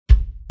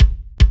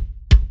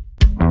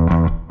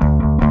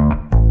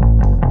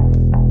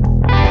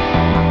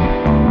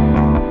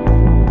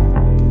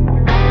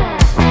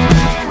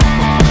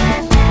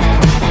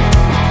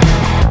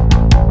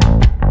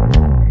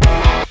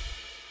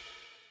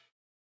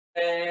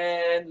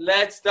And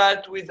let's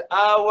start with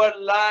our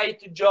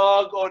light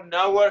jog on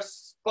our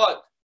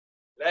spot.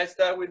 Let's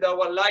start with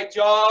our light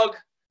jog.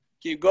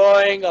 Keep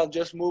going. I'll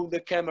just move the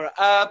camera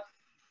up.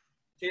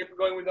 Keep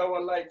going with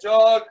our light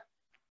jog.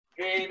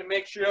 Again,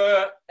 make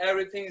sure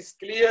everything is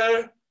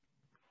clear.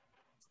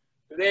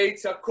 Today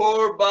it's a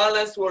core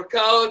balance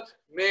workout.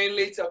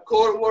 Mainly it's a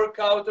core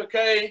workout,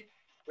 okay?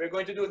 We're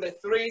going to do the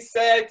 3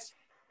 sets.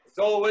 It's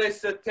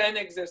always a 10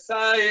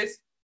 exercise.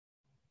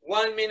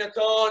 1 minute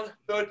on,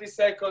 30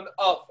 seconds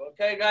off.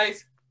 Okay,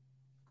 guys?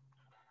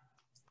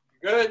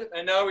 Good.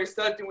 And now we're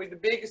starting with the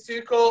big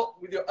circle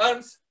with your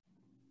arms.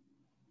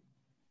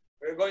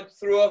 We're going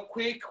through a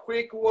quick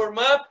warm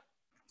up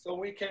so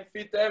we can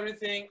fit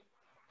everything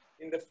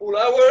in the full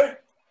hour.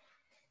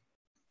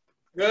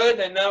 Good.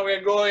 And now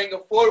we're going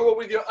forward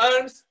with your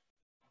arms.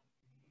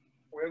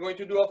 We're going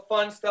to do a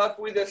fun stuff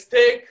with a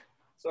stick.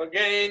 So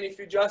again, if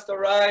you just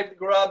arrived,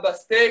 grab a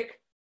stick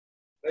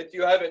that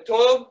you have at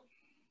home.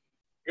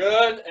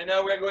 Good. And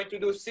now we're going to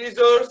do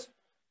scissors.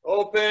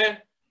 Open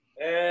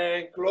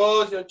and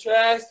close your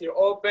chest. You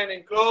open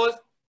and close.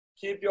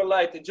 Keep your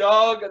light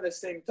jog at the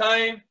same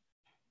time.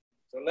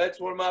 So let's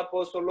warm up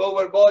also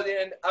lower body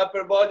and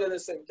upper body at the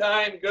same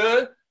time.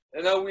 Good.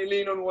 And now we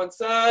lean on one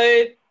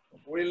side.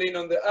 We lean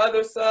on the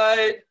other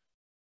side.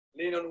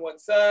 Lean on one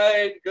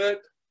side. Good.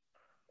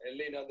 And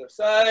lean other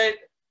side.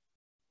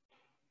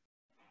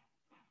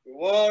 Good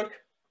work.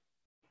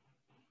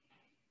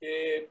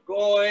 Keep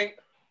going.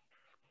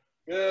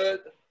 Good.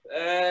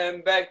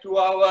 And back to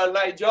our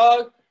light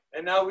jog.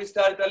 And now we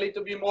start a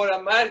little bit more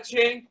on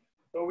marching.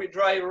 So we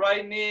drive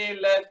right knee,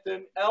 left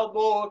and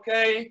elbow,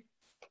 okay?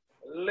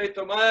 A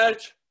little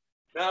march.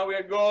 Now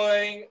we're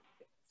going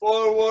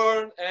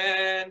forward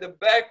and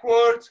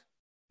backwards.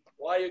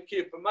 While you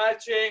keep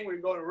marching,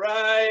 we're going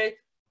right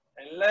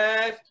and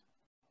left.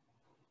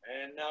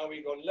 And now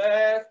we go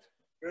left.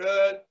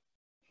 Good.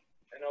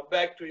 And now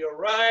back to your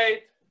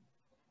right.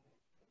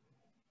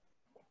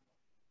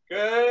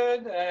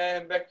 Good.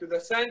 And back to the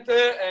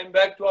center and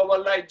back to our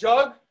light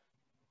jog.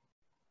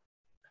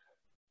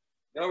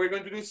 Now we're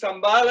going to do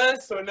some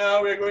balance. So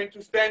now we're going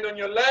to stand on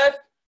your left.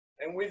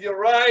 And with your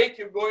right,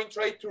 you're going to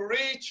try to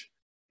reach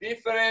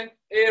different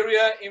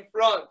area in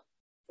front.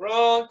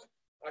 Front,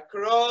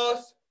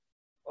 across,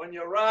 on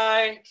your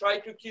right. Try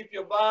to keep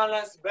your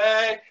balance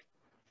back,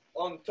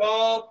 on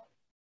top.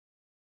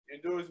 You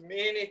do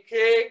mini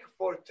kick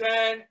for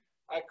 10.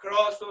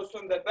 Across also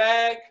on the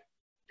back.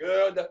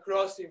 Good,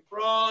 across in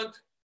front.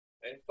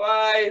 And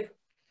 5,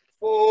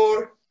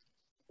 4,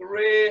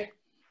 3,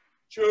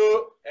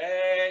 2,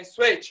 and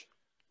switch.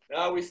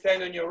 Now we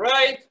stand on your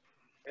right.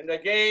 And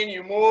again,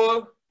 you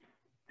move.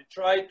 You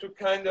try to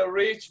kind of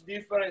reach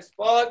different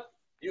spot.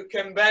 You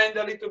can bend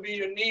a little bit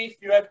your knee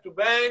if you have to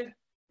bend.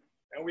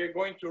 And we're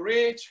going to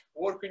reach,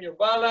 work on your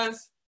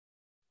balance.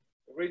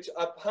 Reach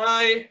up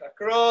high,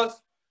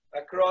 across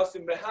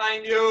and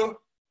behind you.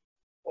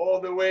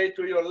 All the way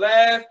to your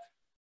left.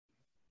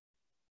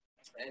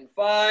 And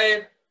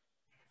 5,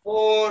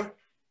 4,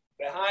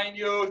 behind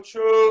you,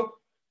 2,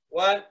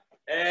 1.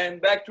 And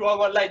back to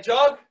our light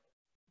jog.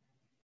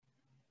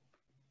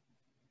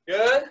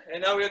 Good.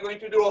 And now we're going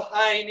to do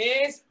high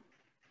knees.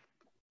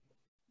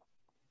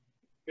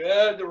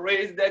 Good.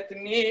 Raise that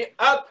knee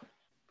up.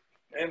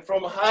 And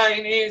from high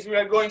knees, we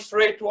are going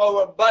straight to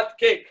our butt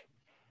kick.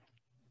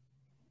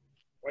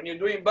 When you're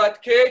doing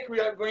butt kick, we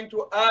are going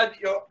to add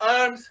your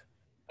arms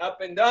up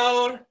and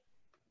down.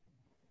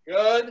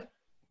 Good.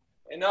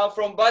 And now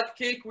from butt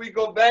kick, we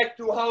go back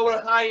to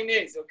our high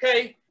knees,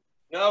 okay?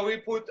 Now we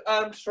put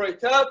arms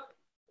straight up.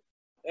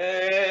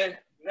 And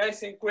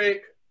nice and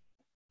quick,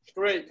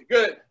 straight.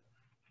 Good.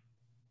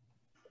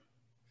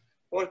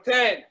 For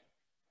 10,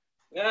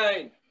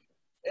 9,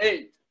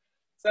 8,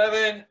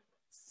 7,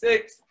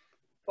 6,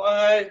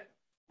 5,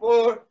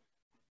 4,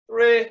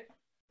 3,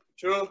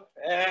 2,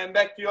 and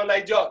back to your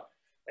light jog.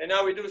 And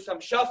now we do some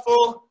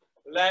shuffle,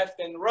 left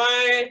and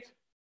right.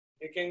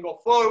 You can go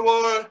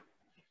forward,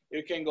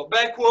 you can go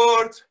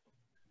backwards.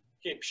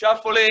 Keep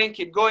shuffling,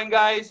 keep going,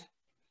 guys.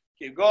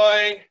 Keep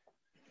going.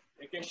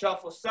 You can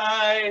shuffle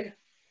side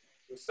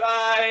to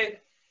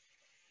side,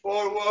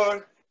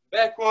 forward,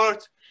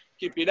 backwards.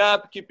 Keep it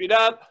up, keep it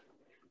up,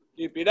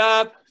 keep it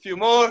up. A few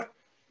more,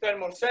 10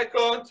 more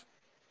seconds.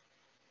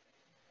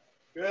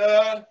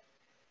 Good.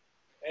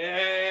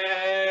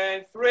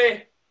 And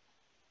 3,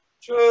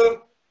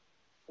 2,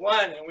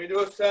 1. And we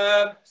do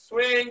some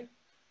swing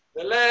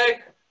the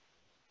leg.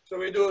 So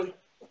we do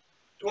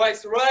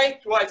twice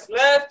right, twice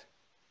left.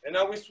 And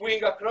now we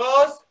swing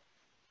across,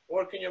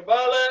 working your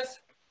balance.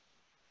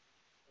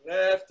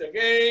 Left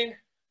again.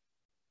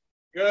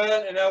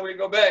 Good. And now we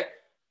go back.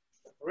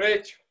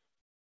 Reach,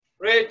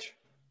 reach,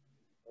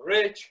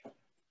 reach,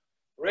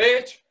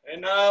 reach.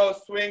 And now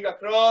swing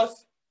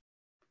across.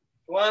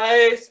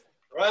 Twice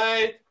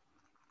right,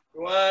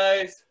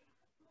 twice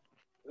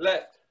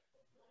left.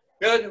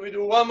 Good. We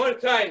do one more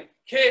time.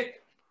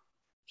 Kick,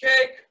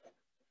 kick,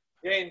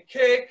 again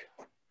kick,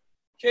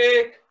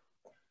 kick.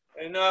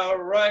 And now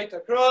right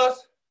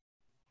across.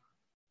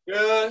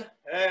 Good.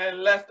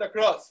 And left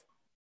across.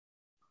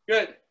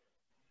 Good.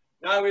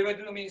 Now we're going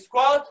to do mini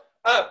squat,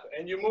 up,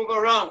 and you move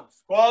around.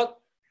 Squat,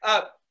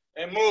 up,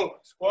 and move.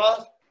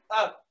 Squat,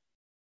 up,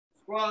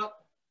 squat,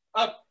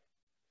 up.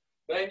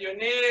 Bend your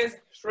knees,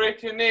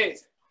 straight your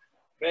knees.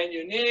 Bend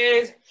your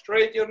knees,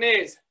 straight your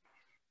knees.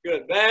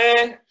 Good,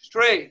 bend,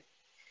 straight.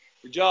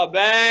 Good job,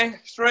 bend,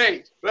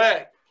 straight,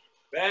 back,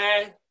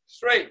 bend,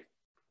 straight.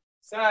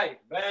 Side,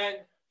 bend,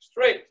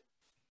 straight,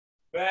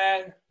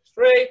 bend,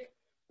 straight.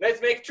 Let's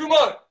make 2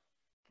 more.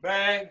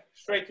 Bend,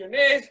 straight your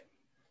knees.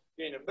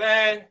 Again,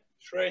 bend,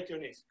 straight your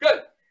knees.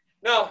 Good.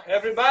 Now,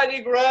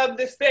 everybody grab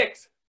the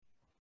sticks.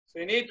 So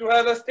you need to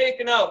have a stick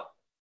now.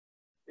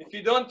 If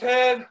you don't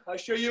have, I'll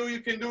show you,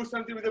 you can do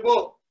something with the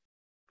ball.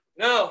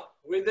 Now,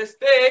 with the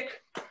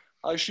stick,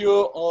 I'll show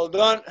you, hold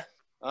on.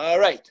 All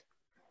right.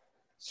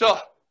 So,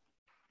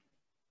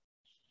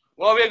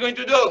 what we are going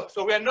to do,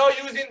 so we are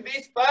not using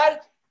this part,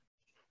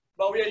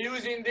 but we are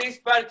using this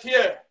part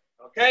here,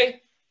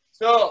 okay?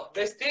 So,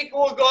 the stick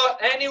will go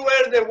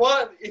anywhere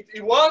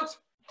it wants,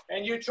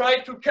 and you try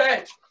to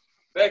catch,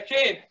 back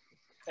in,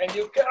 and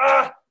you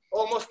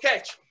almost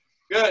catch.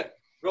 Good.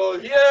 Go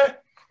here,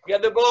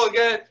 get the ball,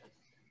 get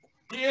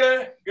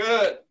here,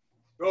 good.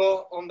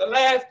 Go on the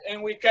left,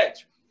 and we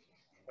catch.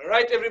 All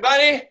right,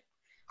 everybody?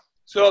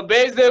 So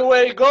based on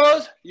where it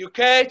goes, you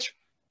catch,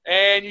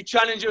 and you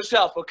challenge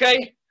yourself,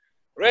 okay?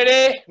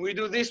 Ready? We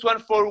do this one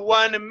for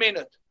 1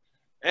 minute.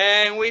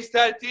 And we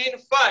start in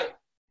 5,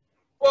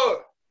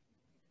 4,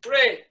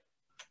 3,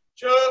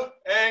 2,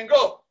 and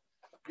go.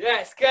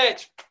 Yes,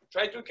 catch.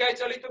 Try to catch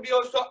a little bit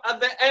also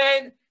at the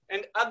end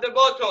and at the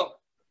bottom.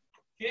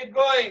 Keep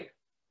going.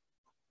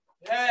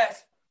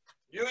 Yes.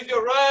 Use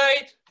your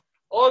right,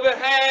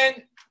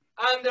 overhand,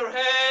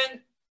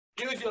 underhand.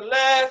 Use your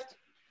left.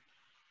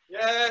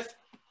 Yes.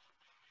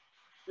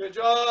 Good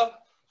job.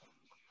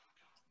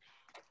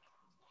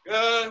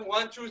 Good.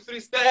 1, 2, 3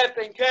 step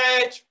and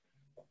catch.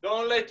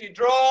 Don't let it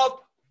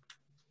drop.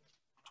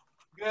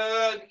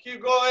 Good.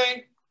 Keep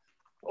going.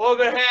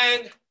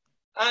 Overhand,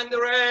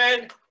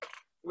 underhand.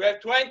 We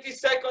have 20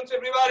 seconds,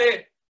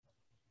 everybody.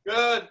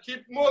 Good.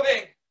 Keep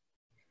moving.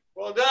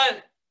 Well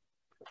done.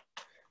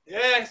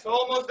 Yes,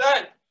 almost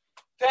done.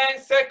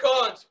 10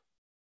 seconds.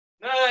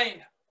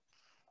 9,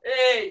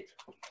 8,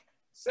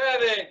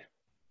 7,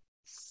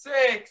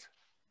 6,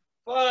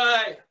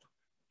 5,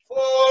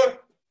 4,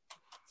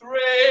 3,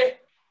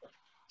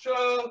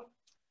 2,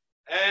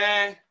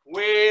 and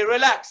we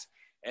relax.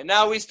 And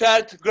now we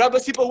start, grab a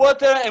sip of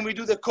water, and we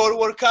do the core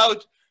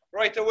workout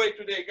right away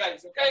today,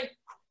 guys, okay?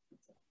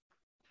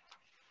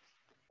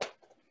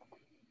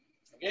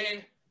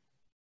 Again,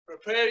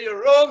 prepare your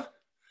room.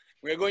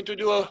 We're going to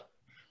do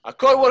a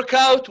core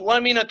workout,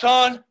 1 minute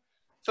on,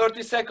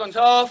 30 seconds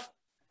off.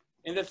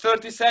 In the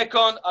 30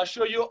 seconds, I'll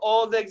show you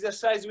all the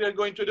exercise we are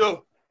going to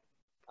do.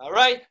 All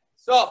right,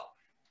 so.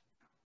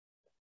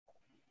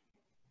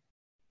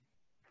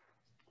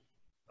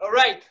 All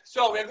right,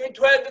 so we're going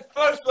to have the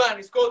first one.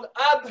 It's called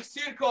ab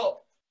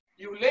circle.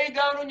 You lay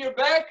down on your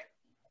back.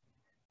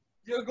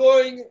 You're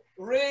going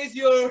raise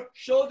your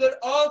shoulder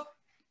up.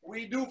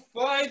 We do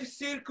 5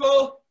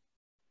 circles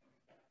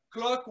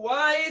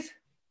clockwise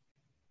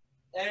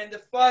and the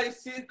 5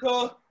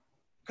 circle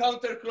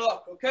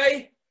counterclock,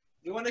 okay?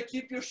 You want to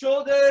keep your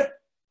shoulder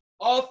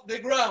off the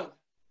ground.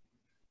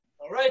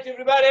 All right,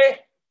 everybody,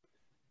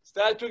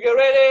 start to get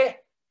ready.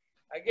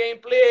 Again,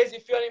 please,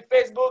 if you're in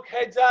Facebook,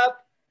 heads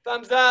up,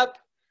 thumbs up,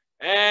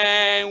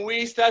 and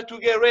we start to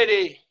get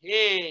ready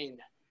in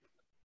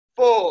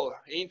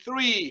 4, in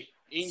 3,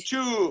 in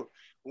 2,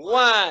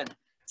 1,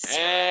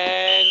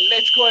 and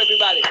let's go,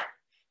 everybody.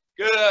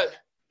 Good.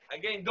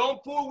 Again,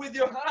 don't pull with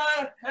your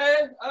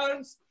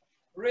arms.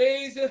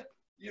 Raise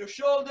your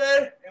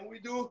shoulder, and we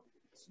do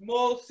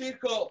small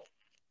circle.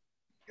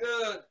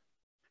 Good.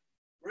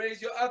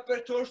 Raise your upper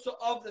torso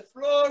off the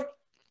floor.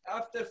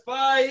 After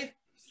 5,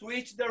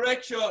 switch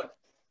direction.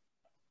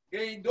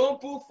 Again, don't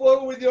pull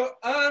forward with your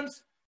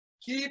arms.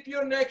 Keep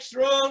your neck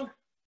strong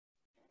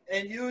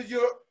and use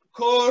your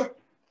core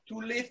to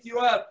lift you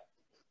up.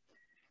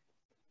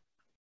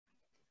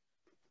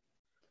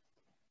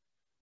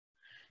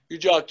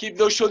 Good job. Keep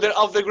those shoulders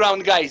off the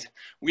ground, guys.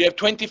 We have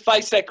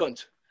 25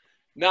 seconds.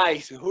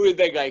 Nice. Who is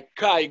that guy?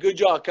 Kai. Good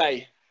job,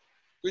 Kai.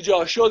 Good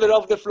job. Shoulder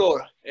off the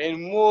floor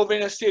and move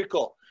in a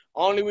circle.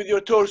 Only with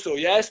your torso.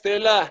 Yes,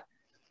 Stella?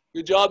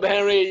 Good job,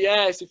 Henry.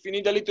 Yes. If you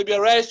need a little bit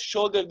of rest,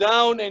 shoulder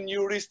down and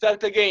you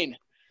restart again.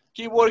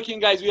 Keep working,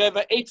 guys. We have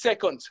 8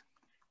 seconds.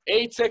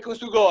 8 seconds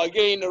to go.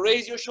 Again,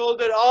 raise your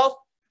shoulder off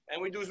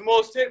and we do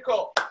small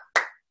circle. A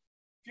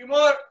few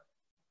more.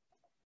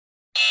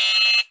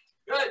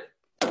 Good.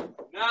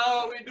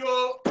 Now we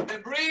do the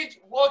bridge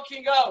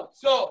walking out.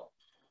 So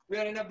we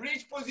are in a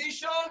bridge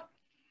position.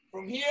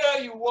 From here,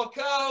 you walk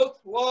out,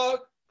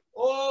 walk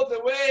all the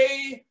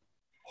way,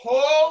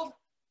 hold,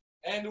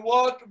 and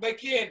walk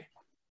back in.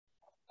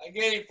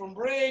 Again, from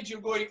bridge,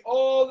 you're going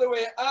all the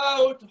way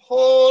out,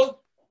 hold,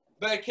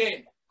 back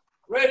in.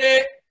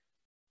 Ready?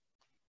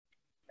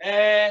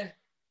 And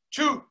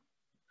 2.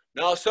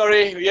 No,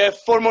 sorry, we have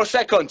 4 more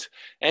seconds.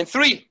 And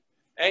 3,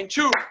 and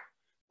 2,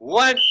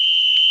 1.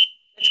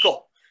 Let's go.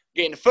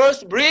 Again,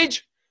 first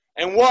bridge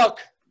and walk.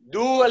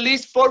 Do at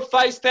least 4 or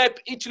 5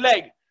 steps each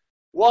leg.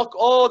 Walk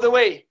all the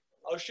way.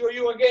 I'll show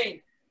you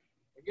again.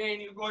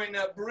 Again, you go in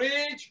a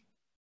bridge,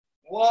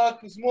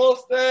 walk a small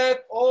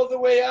step all the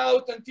way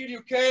out until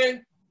you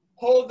can.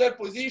 Hold that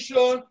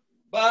position,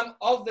 bum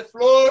off the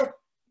floor,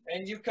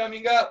 and you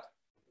coming up.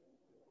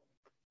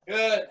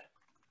 Good.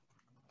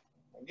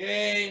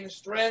 Again,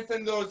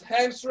 strengthen those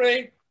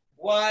hamstrings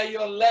while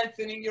you're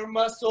lengthening your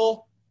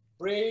muscle.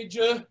 Bridge,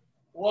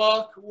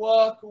 walk,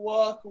 walk,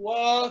 walk,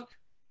 walk,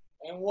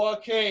 and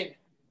walk in.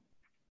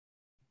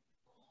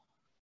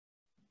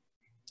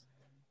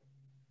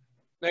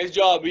 Nice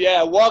job.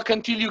 Yeah, walk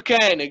until you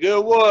can.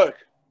 Good work.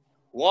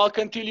 Walk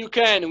until you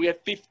can. We have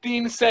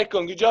 15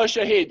 seconds. Good job,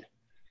 Shahid.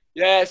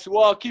 Yes,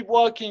 walk, keep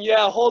walking.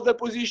 Yeah, hold the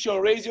position.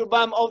 Raise your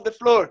bum off the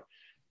floor.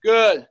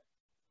 Good.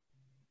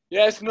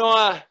 Yes,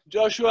 Noah,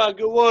 Joshua,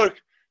 good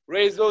work.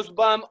 Raise those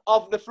bum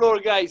off the floor,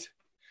 guys.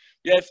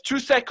 You have 2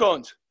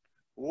 seconds.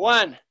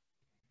 1.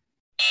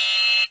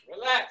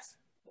 Relax.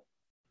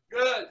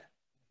 Good.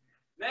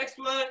 Next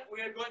one,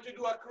 we are going to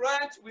do a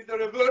crunch with a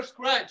reverse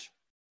crunch.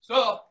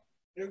 So,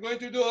 you're going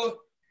to do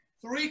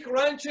 3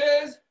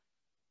 crunches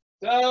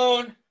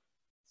down,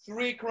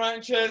 3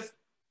 crunches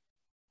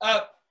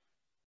up.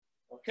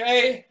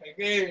 Okay,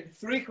 again,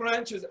 3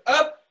 crunches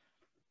up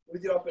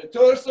with your upper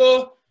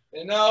torso,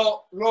 and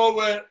now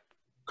lower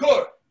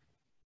core.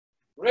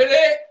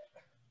 Ready?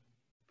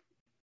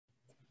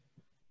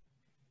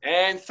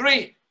 And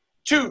 3,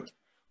 2,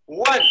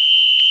 1.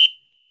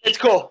 Let's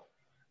go.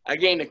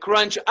 Again, a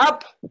crunch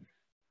up.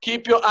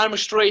 Keep your arm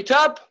straight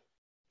up.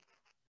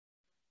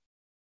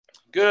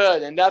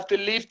 Good, and after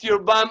lift your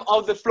bum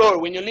off the floor.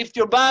 When you lift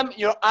your bum,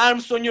 your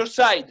arms on your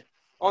side,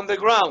 on the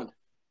ground.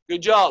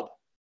 Good job.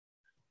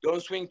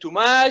 Don't swing too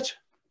much.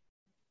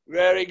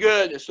 Very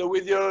good. So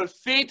with your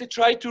feet,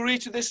 try to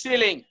reach the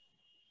ceiling.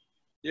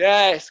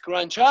 Yes,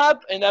 crunch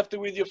up, and after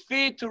with your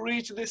feet to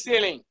reach the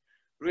ceiling.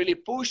 Really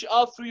push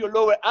up through your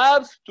lower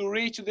abs to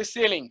reach the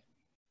ceiling.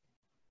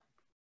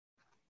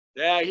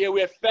 Yeah, here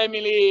we have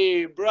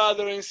family,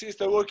 brother and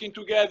sister working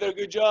together.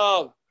 Good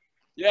job.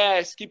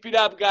 Yes, keep it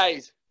up,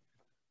 guys.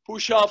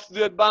 Push off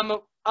the bum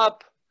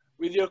up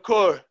with your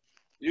core.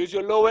 Use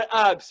your lower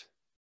abs.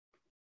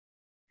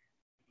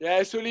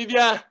 Yes,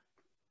 Olivia.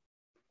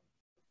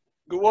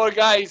 Good work,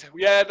 guys.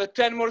 We have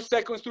 10 more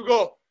seconds to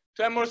go.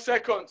 10 more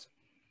seconds.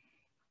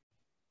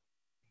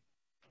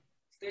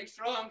 Stay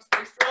strong,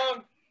 stay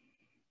strong.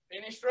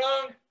 Finish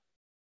strong.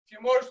 Few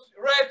more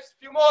reps,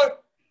 few more.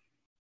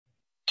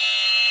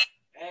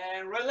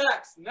 And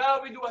relax.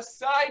 Now we do a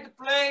side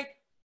plank.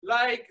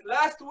 Like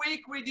last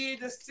week, we did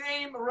the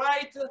same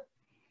right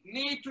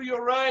knee to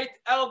your right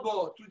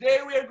elbow. Today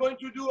we are going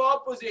to do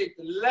opposite.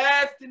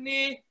 Left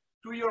knee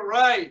to your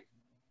right.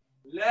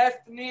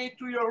 Left knee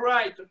to your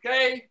right,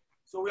 okay?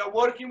 So we are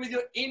working with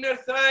your inner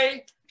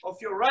thigh of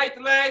your right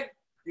leg,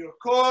 your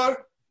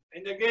core,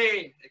 and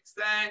again,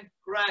 extend,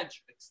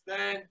 crunch,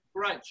 extend,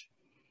 crunch.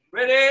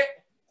 Ready?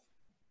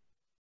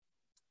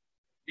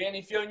 Again,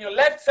 if you're on your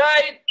left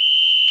side,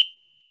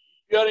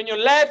 if you're on your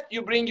left,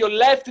 you bring your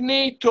left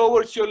knee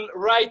towards your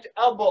right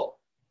elbow.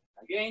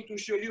 Again, to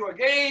show you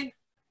again.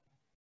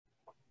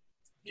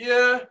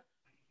 Here,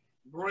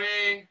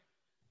 bring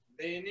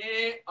the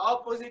knee,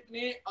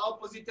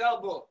 opposite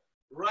elbow,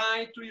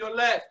 right to your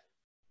left.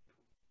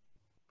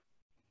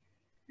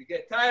 You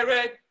get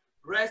tired,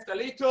 rest a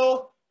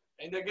little,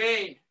 and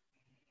again,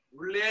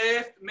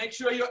 lift, make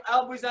sure your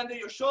elbow is under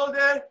your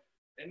shoulder,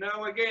 and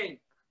now again.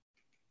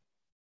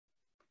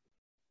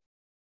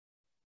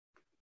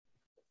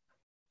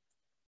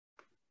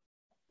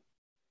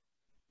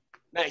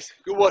 Nice,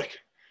 good work,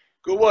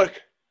 good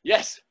work,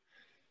 yes.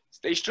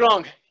 Stay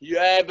strong. You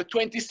have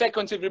 20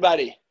 seconds,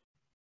 everybody.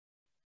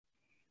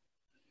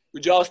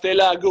 Good job,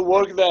 Stella. Good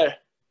work there.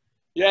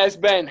 Yes,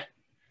 Ben.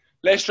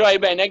 Let's try,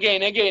 Ben.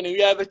 Again.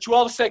 You have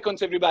 12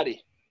 seconds,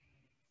 everybody.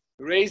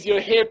 Raise your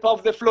hip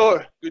off the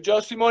floor. Good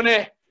job,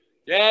 Simone.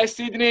 Yes,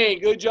 Sydney.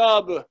 Good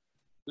job.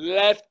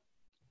 Left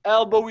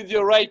elbow with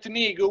your right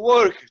knee. Good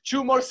work.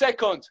 2 more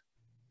seconds.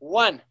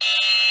 1.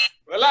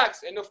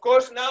 Relax. And of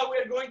course, now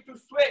we're going to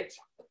switch.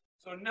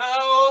 So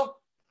now,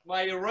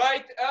 my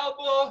right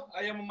elbow,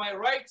 I am on my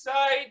right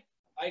side.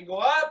 I go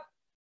up.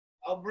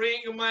 I'll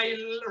bring my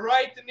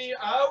right knee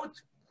out.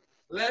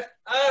 Left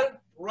arm,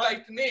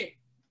 right knee.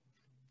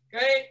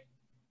 Okay?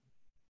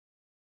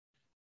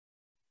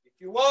 If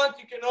you want,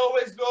 you can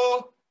always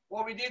go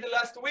what we did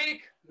last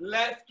week,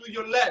 left to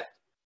your left.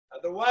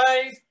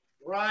 Otherwise,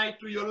 right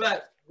to your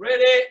left.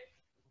 Ready?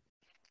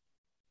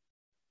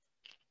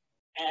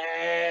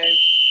 And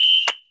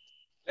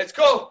let's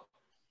go.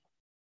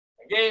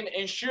 Again,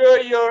 ensure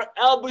your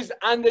elbow is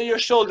under your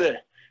shoulder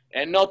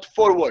and not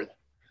forward.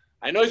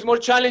 I know it's more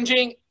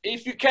challenging.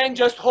 If you can,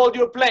 just hold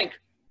your plank.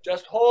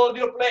 Just hold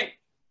your plank.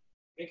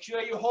 Make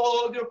sure you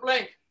hold your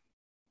plank.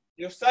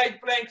 Your side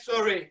plank,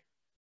 sorry.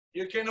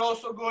 You can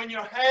also go in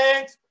your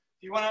hands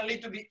if you want a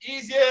little bit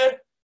easier.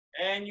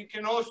 And you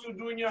can also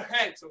do in your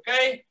hands,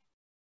 okay?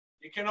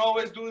 You can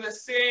always do the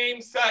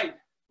same side.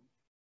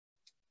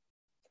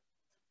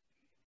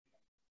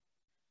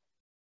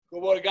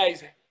 Good work,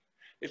 guys.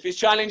 If it's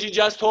challenging,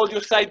 just hold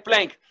your side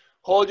plank.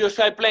 Hold your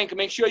side plank.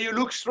 Make sure you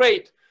look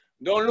straight.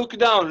 Don't look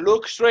down.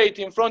 Look straight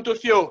in front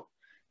of you.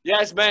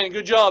 Yes, Ben.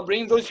 Good job.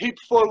 Bring those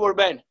hips forward,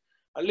 Ben.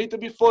 A little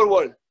bit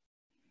forward.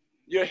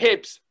 Your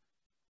hips.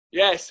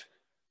 Yes.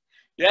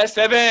 Yes,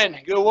 Evan.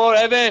 Good work,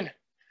 Evan.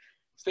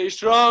 Stay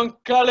strong,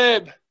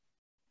 Caleb.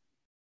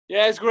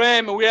 Yes,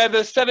 Graham. We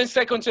have 7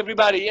 seconds,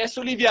 everybody. Yes,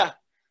 Olivia.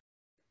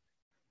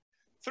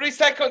 3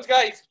 seconds,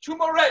 guys. 2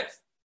 more reps.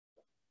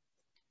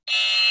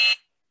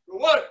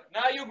 Good work.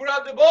 Now you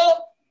grab the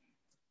ball,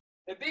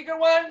 the bigger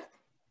one,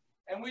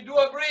 and we do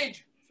a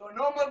bridge. So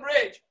normal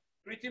bridge.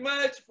 Pretty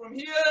much from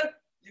here,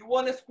 you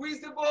want to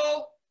squeeze the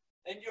ball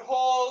and you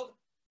hold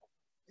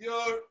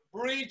your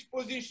bridge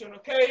position,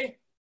 okay?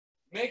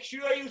 Make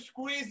sure you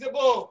squeeze the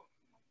ball.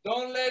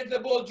 Don't let the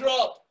ball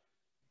drop.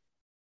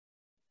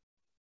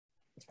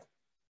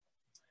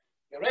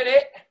 You ready?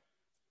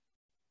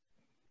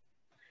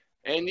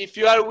 And if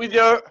you are with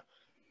your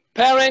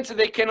parents,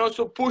 they can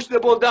also push the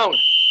ball down.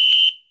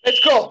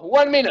 Let's go,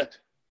 1 minute.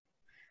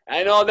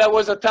 I know that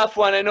was a tough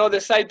one. I know the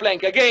side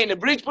plank. Again, a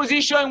bridge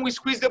position, we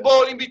squeeze the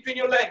ball in between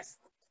your legs.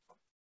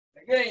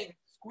 Again,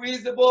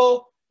 squeeze the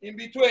ball in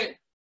between.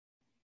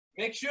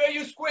 Make sure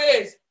you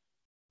squeeze.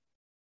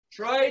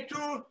 Try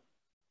to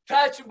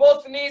touch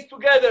both knees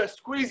together,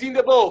 squeezing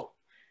the ball.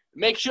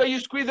 Make sure you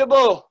squeeze the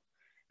ball.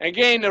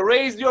 Again,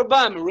 raise your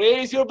bum,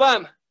 raise your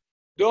bum.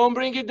 Don't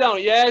bring it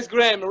down. Yes,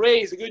 Graham,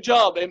 raise, good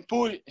job. And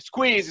pull,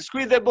 squeeze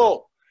the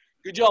ball.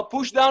 Good job,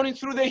 push down in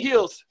through the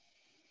heels.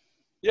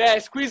 Yeah,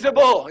 squeeze the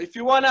ball. If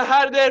you want to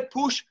harder,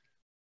 push,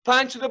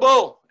 punch the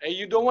ball. And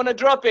you don't want to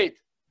drop it.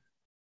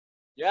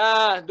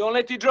 Yeah, don't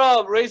let it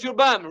drop. Raise your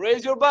bum,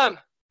 raise your bum.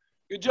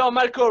 Good job,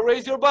 Marco,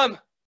 raise your bum.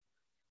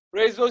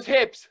 Raise those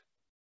hips.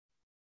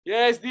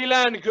 Yes,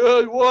 Dylan,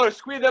 good work.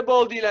 Squeeze the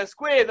ball, Dylan,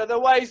 squeeze.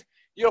 Otherwise,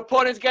 your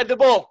opponents get the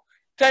ball.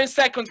 10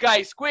 seconds,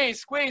 guys.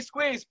 Squeeze, squeeze,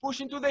 squeeze. Push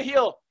into the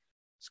heel.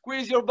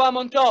 Squeeze your bum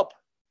on top.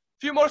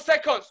 Few more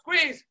seconds.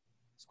 Squeeze.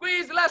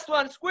 Squeeze, last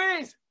one.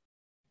 Squeeze.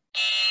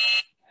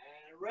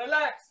 And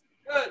relax.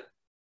 Good.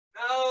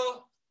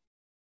 Now,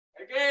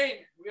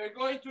 again, we are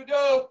going to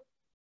do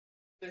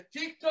the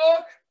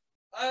TikTok.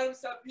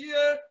 Arms up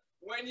here.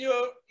 When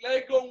your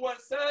leg on one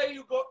side,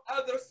 you go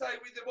other side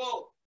with the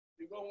ball.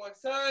 You go one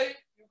side,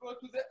 you go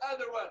to the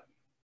other one.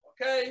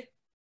 Okay?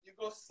 You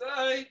go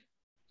side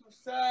to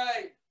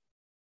side.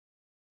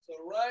 So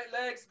right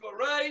legs go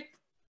right,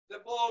 the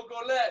ball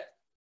go left.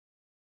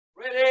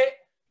 Ready?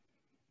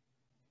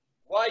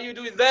 While you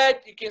do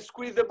that, you can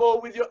squeeze the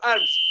ball with your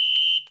arms.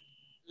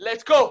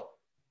 Let's go.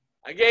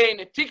 Again,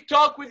 a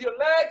tick-tock with your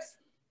legs.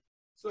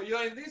 So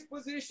you're in this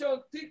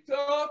position,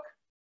 tick-tock,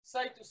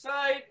 side to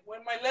side.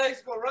 When my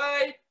legs go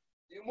right,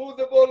 you move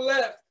the ball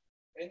left.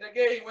 And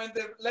again, when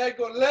the leg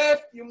go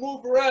left, you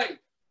move right.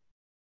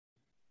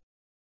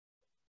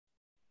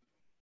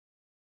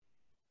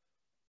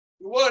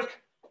 You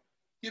work.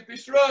 Keep it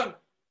strong.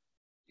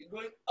 You're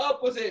going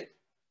opposite.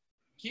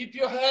 Keep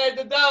your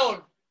head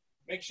down.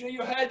 Make sure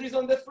your head is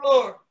on the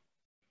floor.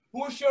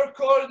 Push your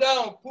core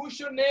down. Push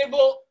your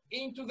navel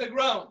into the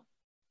ground.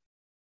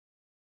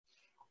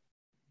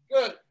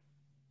 Good.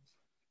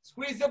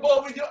 Squeeze the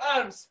ball with your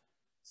arms.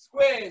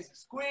 Squeeze.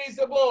 Squeeze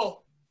the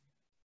ball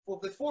for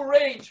the full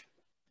range.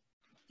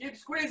 Keep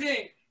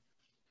squeezing.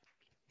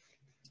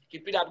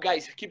 Keep it up,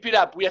 guys. Keep it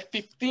up. We have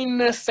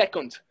 15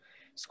 seconds.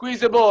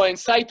 Squeeze the ball and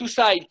side to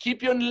side.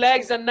 Keep your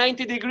legs at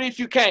 90 degrees if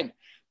you can.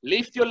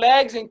 Lift your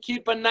legs and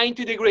keep a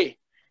 90 degree.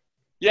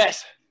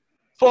 Yes.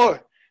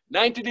 4.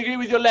 90 degree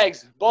with your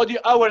legs. Body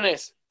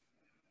awareness.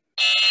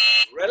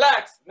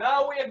 Relax.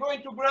 Now we are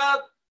going to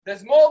grab the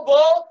small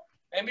ball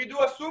and we do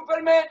a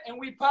Superman and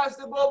we pass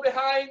the ball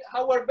behind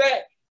our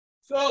back.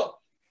 So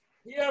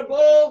here,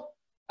 ball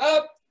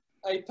up.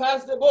 I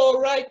pass the ball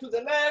right to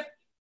the left.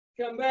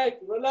 Come back.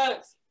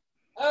 Relax.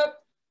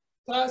 Up.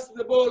 Pass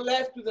the ball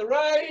left to the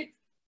right.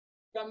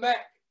 Come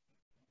back.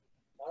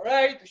 All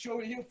right.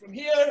 Show you from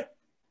here.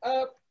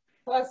 Up.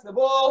 Pass the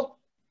ball.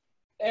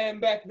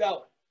 And back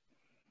down.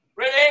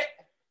 Ready?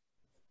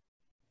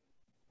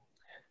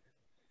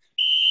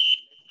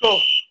 Go.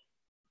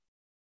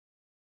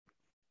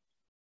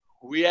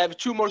 We have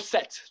 2 more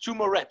sets, 2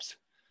 more reps.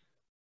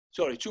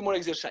 Sorry, 2 more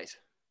exercise.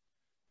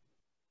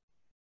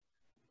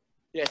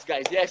 Yes,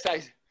 guys. Yes,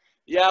 guys.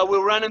 Yeah,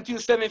 we'll run until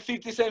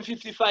 7:50,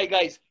 7:55,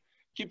 guys.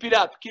 Keep it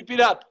up. Keep it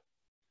up.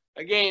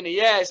 Again,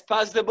 yes,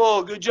 pass the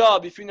ball. Good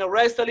job. If you need to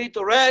rest a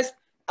little, rest.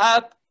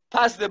 Up,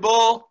 pass the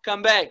ball,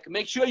 come back.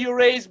 Make sure you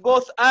raise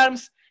both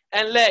arms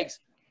and legs.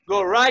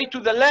 Go right to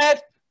the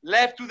left,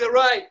 left to the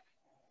right.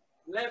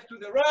 Left to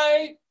the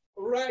right,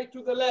 right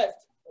to the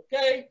left.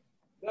 Okay?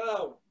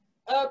 Down,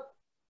 up,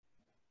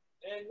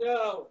 and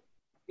down.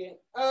 Again,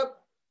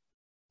 up,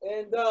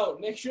 and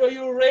down. Make sure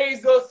you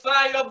raise those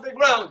thighs off the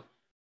ground.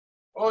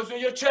 Also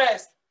your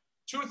chest,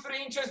 2-3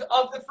 inches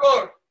off the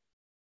floor.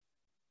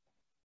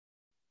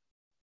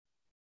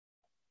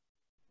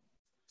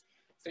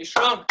 Stay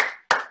strong.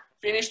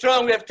 Finish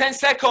strong. We have 10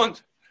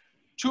 seconds.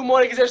 2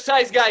 more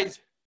exercise, guys.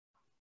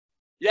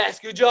 Yes,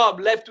 good job.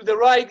 Left to the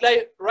right,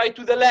 right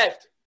to the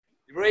left.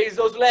 Raise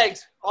those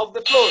legs off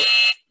the floor.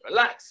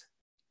 Relax.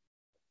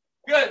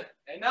 Good.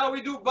 And now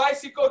we do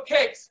bicycle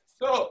kicks.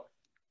 So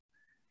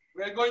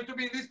we are going to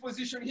be in this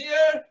position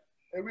here,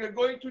 and we are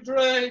going to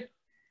try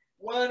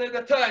one at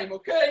a time,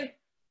 okay?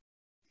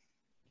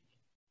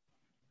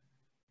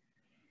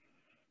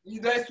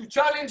 If that's too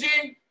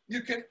challenging,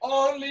 you can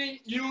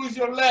only use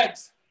your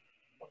legs,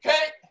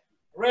 okay?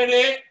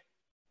 Ready?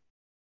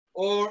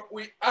 Or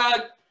we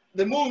add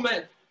the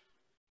movement.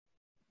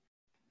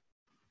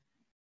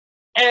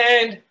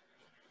 And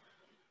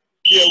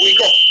here we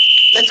go.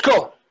 Let's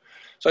go.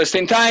 So at the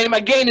same time,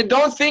 again,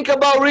 don't think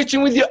about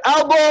reaching with your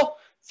elbow.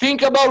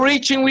 Think about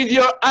reaching with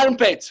your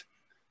armpits,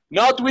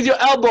 not with your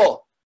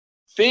elbow.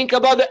 Think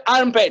about the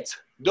armpits.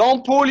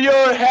 Don't pull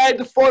your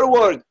head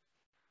forward.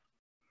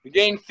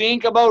 Again,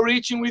 think about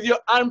reaching with your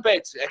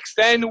armpits.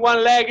 Extend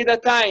one leg at a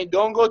time.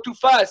 Don't go too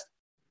fast.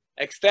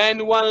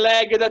 Extend one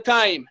leg at a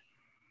time.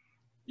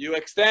 You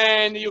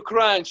extend, you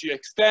crunch. You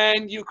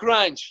extend, you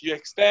crunch. You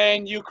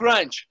extend, you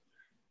crunch.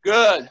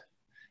 Good.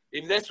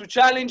 If that's too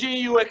challenging,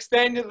 you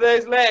extend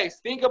those legs.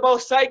 Think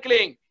about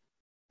cycling.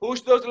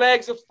 Push those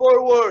legs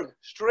forward.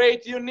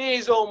 Straight your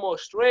knees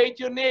almost. Straight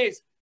your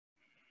knees.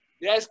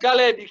 Yes,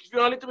 Khaled, if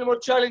you're a little bit more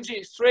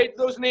challenging, straight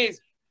those knees.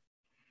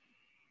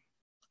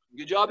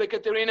 Good job,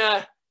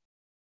 Ekaterina.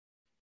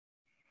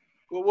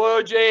 Good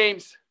work,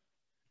 James.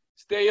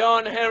 Stay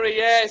on, Henry.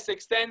 Yes,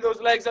 extend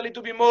those legs a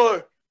little bit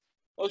more.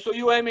 Also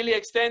you, Emily,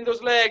 extend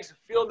those legs.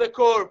 Feel the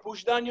core.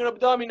 Push down your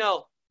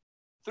abdominal.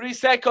 3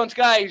 seconds,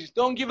 guys.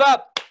 Don't give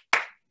up.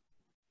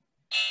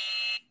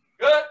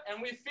 Good.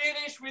 And we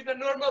finish with a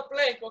normal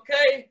plank,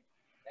 okay?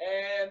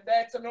 And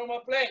that's a normal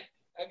plank.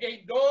 Again,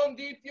 don't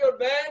dip your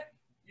back.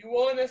 You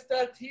want to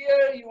start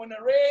here. You want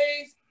to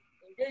raise.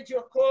 Engage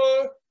your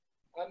core.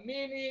 A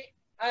mini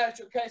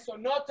arch, okay? So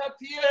not up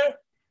here,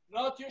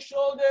 not your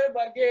shoulder,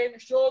 but again,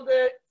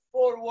 shoulder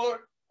forward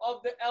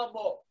of the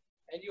elbow.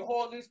 And you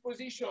hold this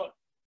position.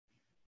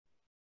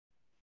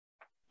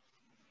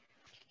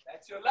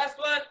 That's your last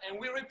one, and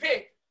we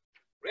repeat.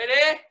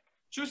 Ready?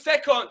 2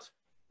 seconds.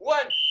 1.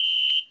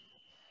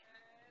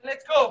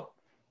 Let's go.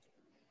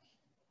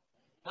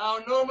 Now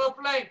normal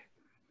plank.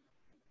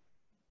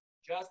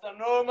 Just a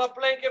normal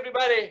plank,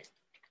 everybody.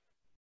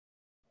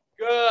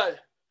 Good.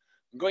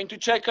 I'm going to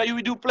check how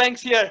you do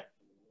planks here.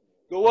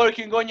 Go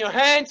working on your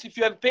hands. If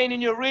you have pain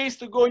in your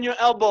wrist, go on your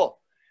elbow.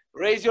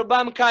 Raise your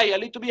bum, Kai, a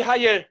little bit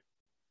higher.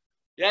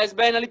 Yes,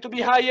 Ben, a little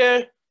bit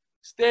higher.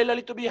 Still a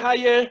little bit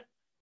higher.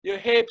 Your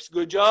hips,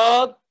 good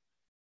job.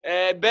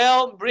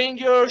 Bell, bring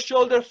your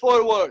shoulder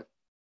forward.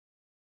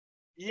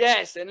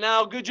 Yes, and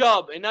now good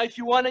job. And now if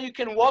you want to, you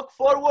can walk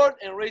forward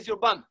and raise your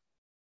bum.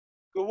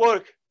 Good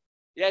work.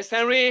 Yes,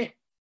 Henry.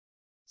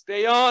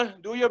 Stay on.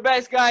 Do your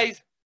best,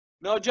 guys.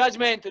 No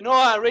judgment.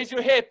 Noah, raise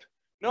your hip.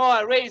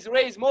 Noah, raise,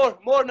 more,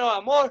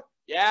 Noah, more.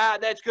 Yeah,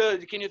 that's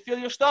good. Can you feel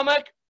your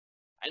stomach?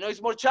 I know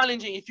it's more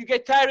challenging. If you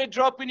get tired,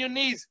 drop in your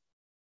knees.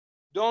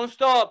 Don't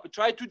stop.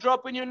 Try to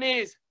drop in your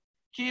knees.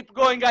 Keep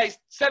going, guys.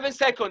 7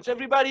 seconds.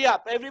 Everybody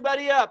up.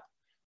 Everybody up.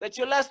 That's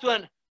your last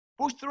one.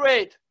 Push through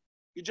it.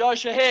 Good job,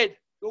 Shahid.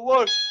 Good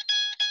work.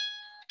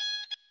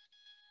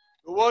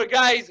 Good work,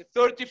 guys.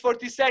 30,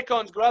 40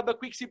 seconds. Grab a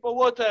quick sip of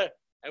water,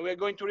 and we're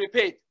going to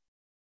repeat.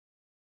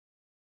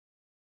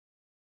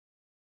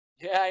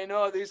 Yeah, I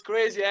know, this is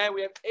crazy, eh?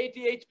 We have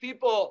 88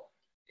 people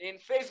in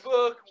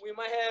Facebook. We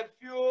might have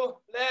few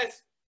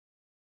less.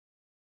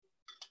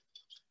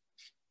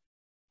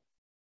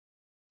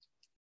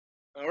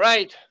 All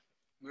right,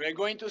 we're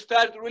going to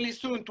start really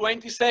soon,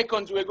 20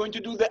 seconds. We're going to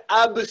do the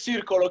ab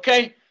circle,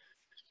 okay?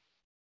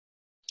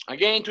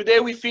 Again, today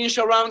we finish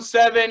around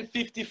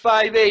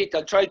 7:55, 8.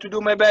 I'll try to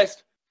do my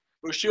best.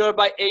 For sure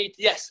by 8,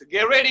 yes.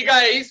 Get ready,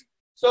 guys.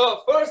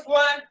 So first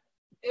one,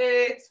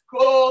 it's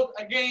called,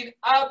 again,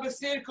 ab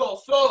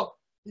circle. So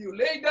you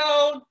lay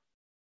down,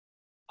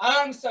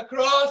 arms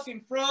across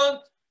in front,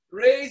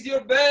 raise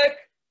your back,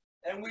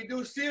 and we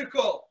do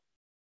circle.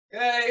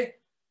 Okay?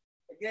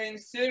 Again,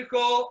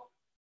 circle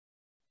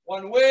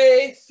one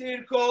way,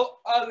 circle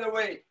other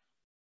way.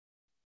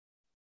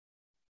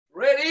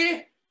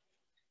 Ready?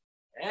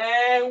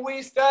 And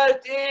we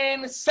start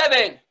in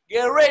 7.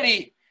 Get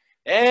ready.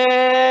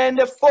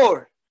 And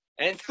 4,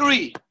 and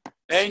 3,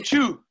 and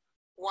 2,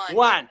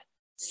 1.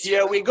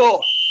 Here we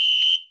go.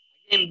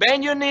 And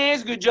bend your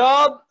knees. Good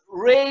job.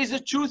 Raise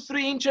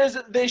 2-3 inches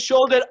the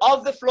shoulder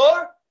off the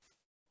floor.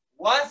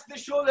 Once the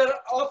shoulder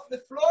off the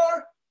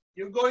floor,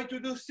 you're going to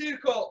do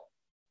circle.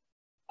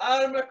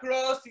 Arm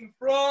across in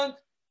front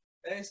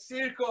and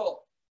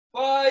circle.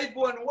 5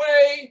 one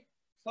way,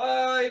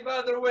 5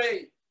 other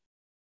way.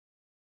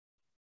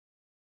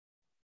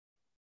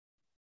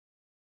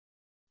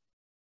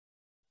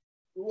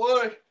 Good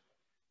work.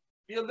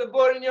 Feel the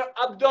burn in your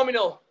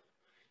abdominal.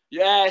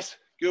 Yes,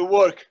 good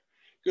work.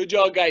 Good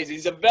job, guys.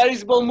 It's a very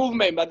small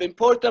movement, but the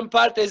important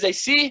part, as I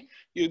see,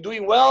 you're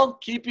doing well,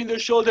 keeping the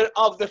shoulder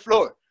off the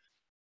floor.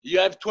 You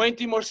have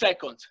 20 more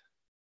seconds.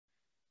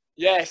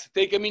 Yes,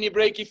 take a mini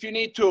break if you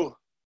need to.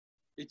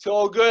 It's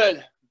all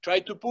good. Try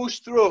to push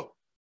through.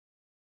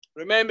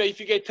 Remember, if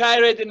you get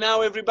tired,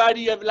 now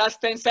everybody, you have last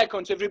 10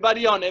 seconds.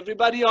 Everybody on,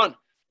 everybody on.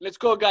 Let's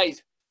go,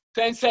 guys.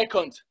 10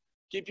 seconds.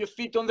 Keep your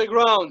feet on the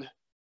ground.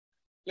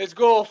 Let's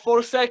go,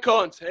 4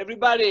 seconds.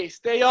 Everybody,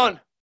 stay on.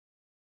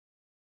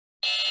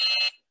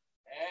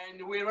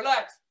 And we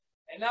relax.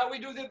 And now we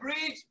do the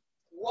bridge,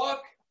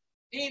 walk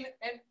in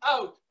and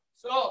out.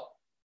 So,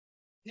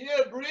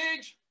 here,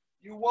 bridge,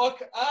 you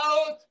walk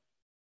out,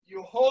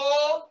 you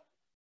hold,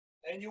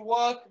 and you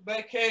walk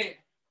back in.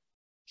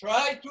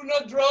 Try to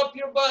not drop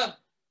your bum.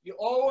 You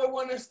always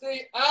want to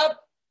stay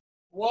up,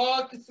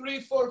 walk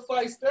 3, 4,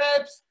 5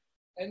 steps,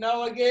 and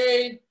now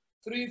again,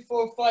 3,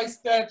 4, 5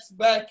 steps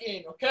back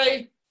in,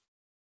 okay?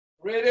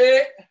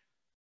 Ready?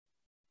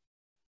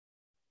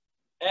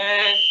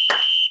 And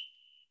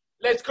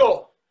let's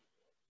go.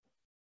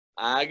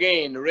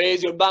 Again,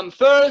 raise your bum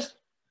first,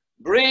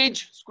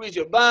 bridge, squeeze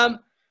your bum,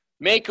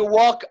 make a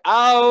walk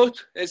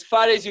out as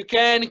far as you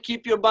can,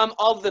 keep your bum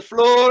off the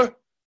floor.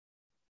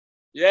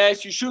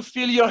 Yes, you should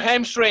feel your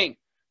hamstring.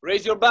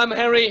 Raise your bum,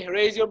 Henry,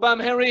 raise your bum,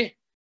 Henry.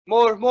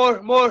 More,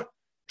 more, more.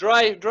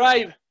 Drive,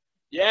 drive.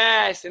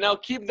 Yes, and now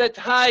keep that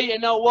high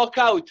and now walk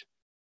out.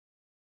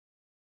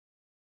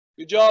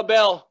 Good job,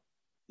 Belle.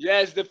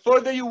 Yes, the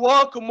further you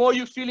walk, the more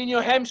you feel in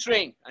your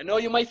hamstring. I know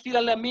you might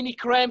feel a mini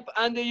cramp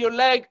under your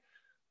leg,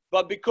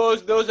 but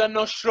because those are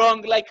not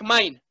strong like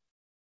mine.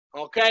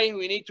 Okay,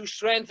 we need to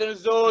strengthen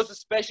those,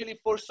 especially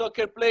for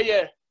soccer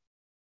player.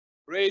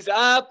 Raise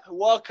up,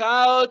 walk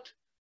out,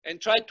 and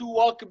try to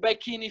walk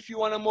back in if you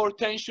want a more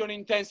tension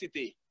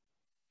intensity.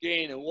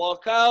 Again,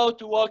 walk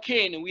out, walk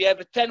in. We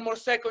have 10 more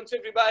seconds,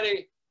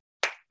 everybody.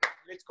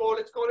 Let's go,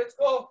 let's go, let's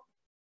go.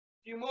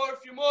 Few more,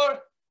 few more.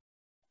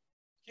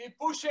 Keep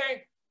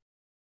pushing.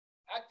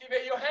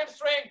 Activate your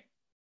hamstring.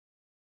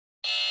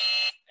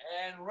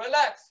 And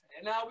relax.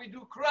 And now we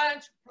do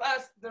crunch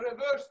plus the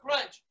reverse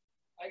crunch.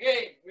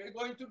 Again, we're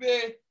going to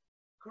be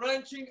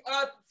crunching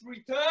up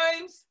 3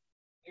 times.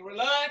 And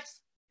relax.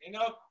 And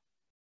now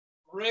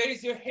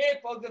raise your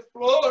hip on the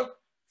floor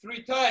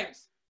 3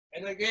 times.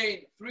 And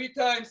again, 3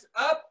 times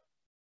up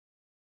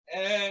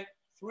and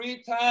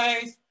 3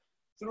 times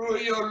through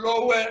your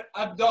lower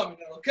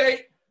abdominal,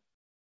 okay?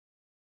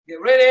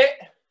 Get ready.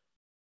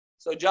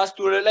 So just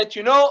to let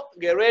you know,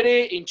 get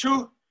ready in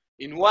 2,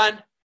 in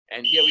 1,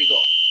 and here we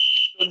go.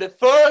 So the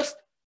first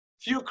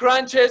few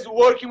crunches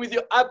working with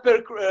your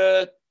upper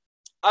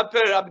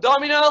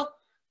abdominal.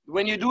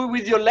 When you do it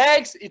with your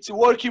legs, it's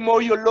working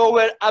more your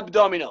lower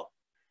abdominal.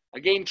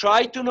 Again,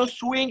 try to not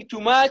swing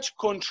too much.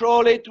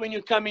 Control it when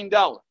you're coming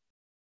down.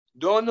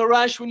 Don't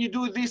rush when you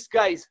do this,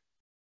 guys.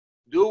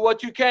 Do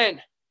what you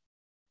can.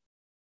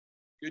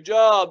 Good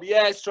job.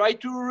 Yes, try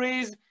to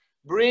raise,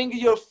 bring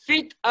your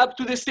feet up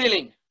to the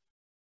ceiling.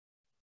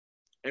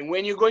 And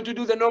when you're going to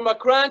do the normal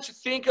crunch,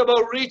 think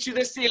about reaching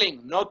the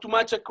ceiling. Not too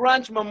much a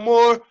crunch, but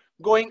more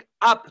going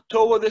up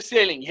toward the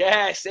ceiling.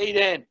 Yes,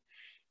 Aiden.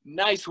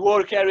 Nice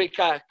work,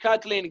 Erica.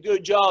 Kathleen,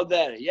 good job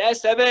there.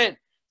 Yes, Evan.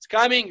 It's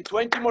coming.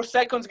 20 more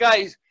seconds,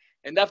 guys.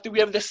 And after we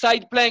have the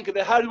side plank,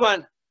 the hard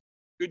one.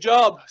 Good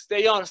job.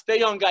 Stay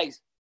on,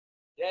 guys.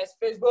 Yes,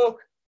 Facebook.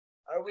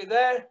 Are we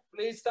there?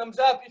 Please thumbs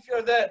up if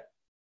you're there.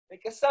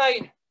 Make a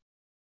sign.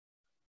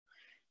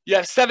 You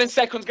have 7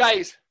 seconds,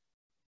 guys.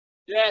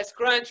 Yes,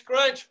 crunch,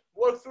 crunch.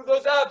 Work through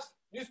those abs.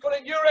 Musical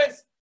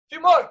endurance. Few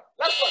more.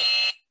 Last one.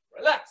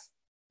 Relax.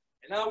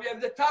 And now we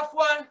have the tough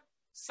one,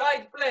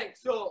 side plank.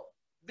 So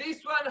this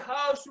one,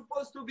 how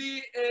supposed to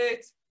be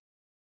it?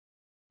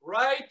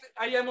 Right,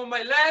 I am on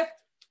my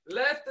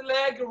left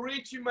leg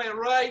reaching my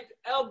right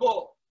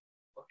elbow.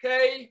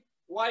 Okay?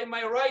 While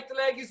my right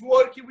leg is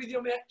working with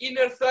your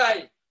inner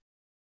thigh,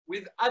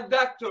 with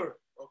adductor.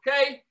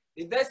 Okay?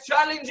 If that's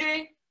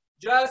challenging,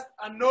 just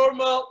a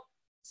normal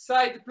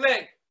side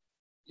plank.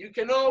 You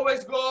can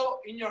always go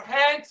in your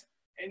hands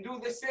and do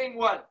the same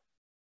one.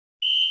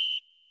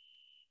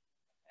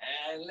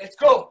 And let's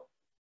go.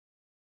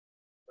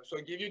 So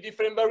give you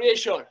different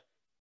variation.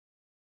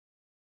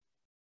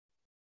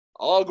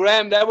 Oh,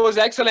 Graham, that was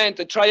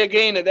excellent. Try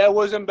again. That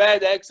wasn't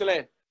bad.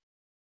 Excellent.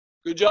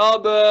 Good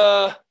job,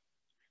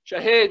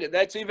 Shahid.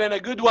 That's even a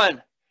good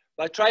one.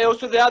 But try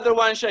also the other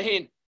one,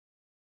 Shaheen.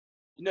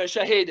 No,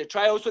 Shahid.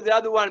 Try also the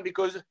other one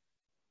because,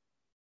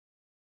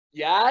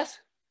 yes.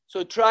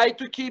 So try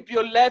to keep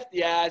your left.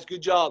 Yes,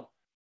 good job.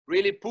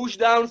 Really push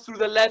down through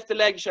the left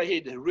leg,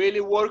 Shahid.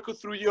 Really work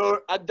through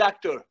your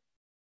adductor.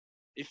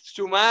 If it's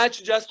too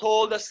much, just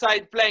hold a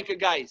side plank,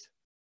 guys.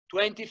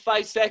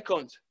 25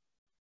 seconds.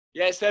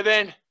 Yes,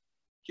 Evan.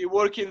 Keep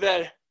working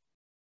there.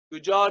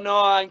 Good job,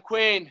 Noah and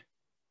Quinn.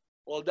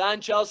 Well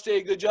done,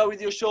 Chelsea. Good job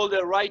with your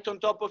shoulder. Right on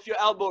top of your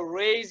elbow.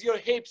 Raise your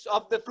hips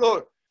off the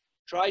floor.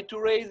 Try to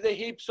raise the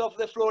hips off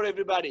the floor,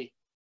 everybody.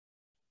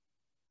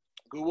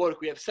 Good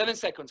work. We have 7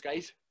 seconds,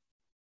 guys.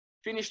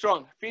 Finish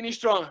strong. Finish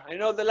strong. I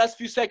know the last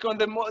few seconds,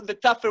 the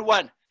tougher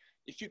one.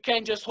 If you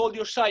can, just hold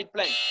your side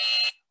plank.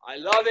 I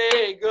love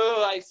it.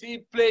 Good. I see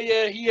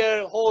player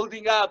here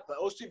holding up.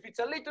 Also, if it's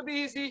a little bit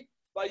easy,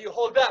 but you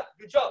hold up.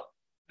 Good job.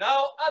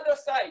 Now, other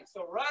side.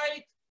 So,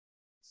 right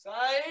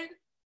side.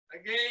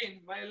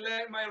 Again,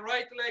 my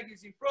right leg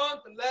is in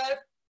front,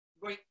 left,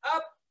 going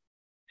up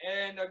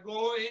and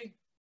going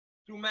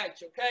to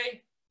match,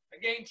 okay?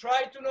 Again,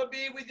 try to not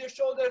be with your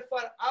shoulder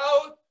far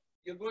out.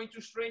 You're going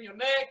to strain your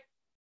neck.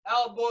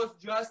 Elbows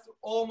just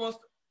almost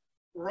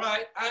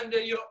right under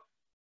your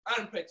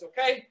armpits,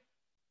 okay?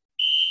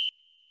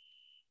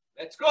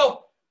 Let's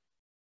go.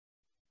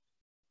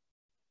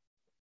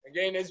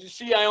 Again, as you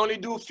see, I only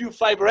do a few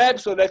 5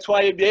 reps, so that's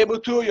why you'll be able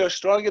to. You're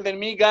stronger than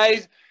me,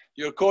 guys.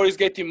 Your core is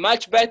getting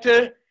much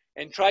better.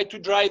 And try to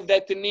drive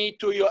that knee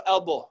to your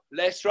elbow.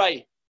 Let's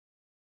try.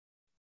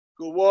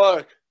 Good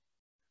work.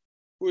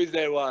 Who is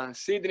that one?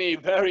 Sydney,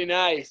 very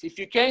nice. If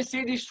you can't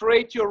see this,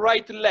 straight your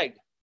right leg.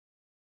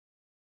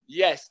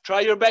 Yes,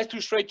 try your best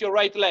to straight your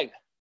right leg.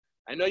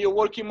 I know you're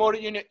working more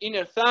in your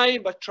inner thigh,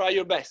 but try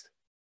your best.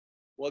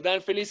 Well done,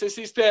 Felicia,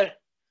 sister.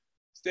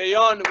 Stay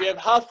on. We have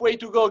halfway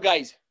to go,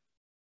 guys.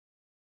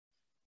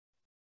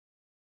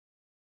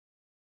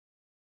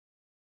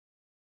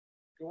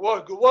 Good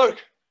work, good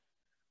work.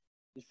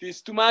 If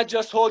it's too much,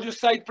 just hold your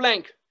side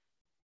plank.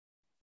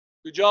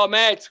 Good job,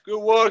 Matt.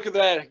 Good work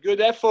there. Good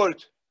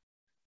effort.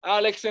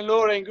 Alex and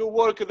Lauren, good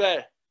work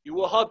there. It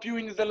will help you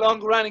in the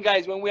long run,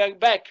 guys, when we are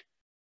back.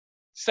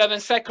 7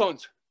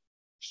 seconds.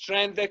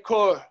 Strengthen the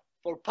core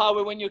for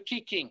power when you're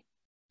kicking.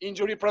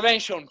 Injury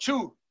prevention.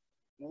 2,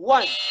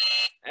 1.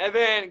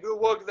 Evan, good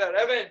work there,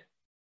 Evan.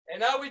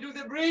 And now we do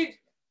the bridge,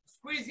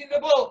 squeezing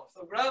the ball.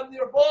 So grab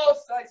your ball,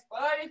 size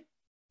 5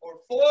 or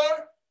 4.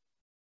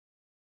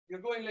 You're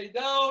going lay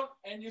down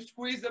and you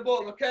squeeze the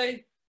ball,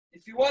 okay?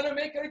 If you want to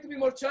make it a little bit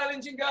more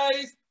challenging,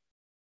 guys,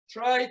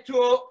 try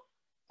to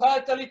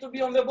pat a little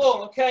bit on the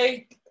ball,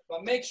 okay?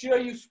 But make sure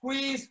you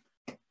squeeze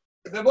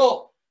the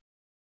ball.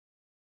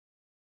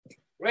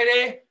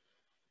 Ready?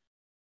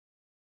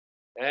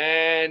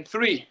 And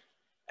 3,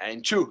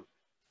 and 2,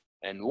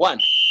 and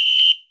 1.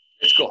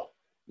 Let's go.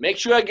 Make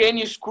sure again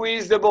you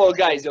squeeze the ball,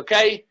 guys,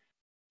 okay?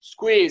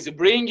 Squeeze,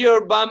 bring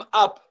your bum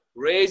up.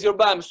 Raise your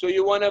bum. So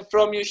you want to,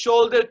 from your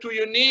shoulder to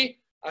your knee,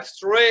 a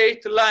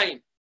straight line.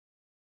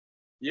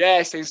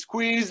 Yes, and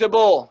squeeze the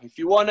ball. If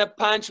you want to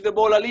punch the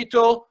ball a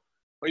little,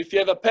 or if you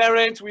have a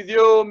parent with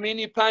you,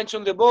 mini punch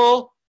on the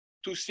ball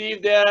to see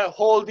if they're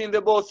holding the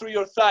ball through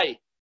your thigh.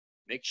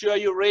 Make sure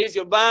you raise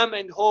your bum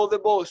and hold the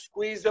ball.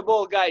 Squeeze the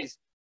ball, guys.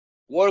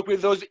 Work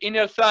with those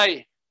inner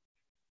thigh.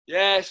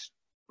 Yes,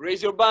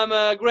 raise your bum,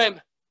 Graham.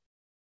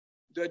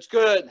 That's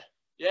good.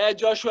 Yeah,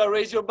 Joshua,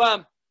 raise your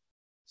bum.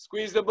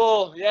 Squeeze the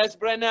ball. Yes,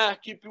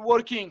 Brenna, keep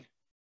working.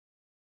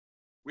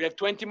 We have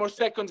 20 more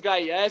seconds,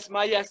 guys. Yes,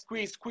 Maya,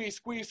 squeeze, squeeze,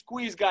 squeeze,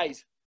 squeeze,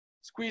 guys.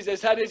 Squeeze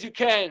as hard as you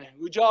can.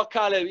 Good job,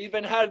 Caleb.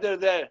 Even harder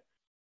there.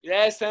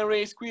 Yes,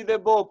 Henry, squeeze the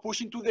ball.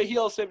 Push into the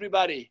heels,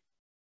 everybody.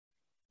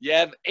 You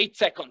have 8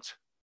 seconds.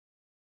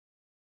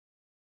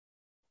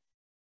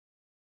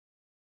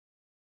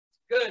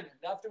 Good.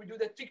 After we do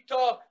the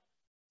tick-tock,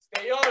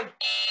 stay on.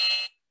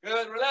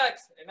 Good,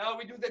 relax. And now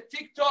we do the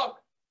tick-tock.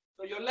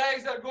 So your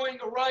legs are going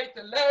right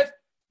and left.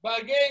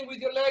 But again, with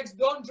your legs,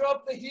 don't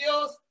drop the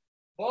heels.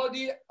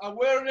 Body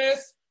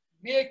awareness,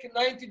 make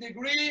 90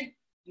 degree.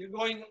 You're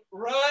going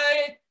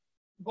right,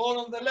 ball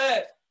on the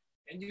left.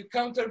 And you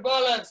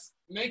counterbalance.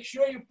 Make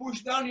sure you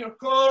push down your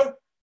core.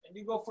 And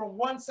you go from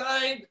one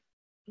side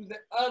to the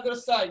other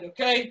side,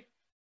 okay?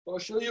 So I'll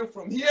show you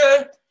from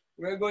here.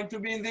 We're going to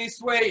be this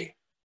way.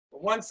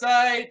 From one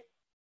side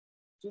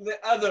to the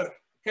other.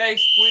 Okay,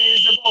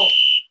 squeeze the ball.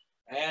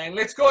 And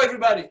let's go,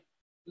 everybody.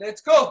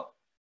 Let's go.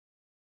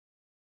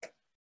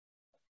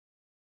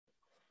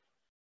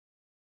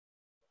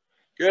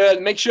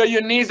 Good. Make sure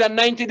your knees are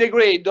 90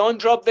 degree. Don't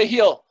drop the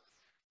heel.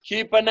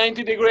 Keep a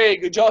 90 degree.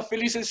 Good job,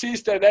 Felicia,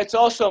 sister. That's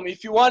awesome.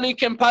 If you want, you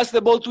can pass the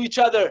ball to each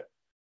other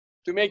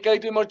to make it a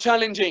little more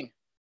challenging.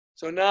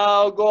 So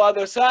now go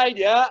other side,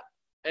 yeah?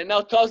 And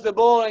now toss the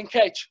ball and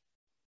catch.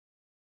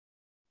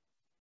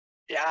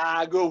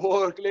 Yeah, good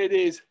work,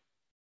 ladies.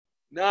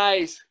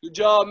 Nice. Good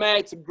job,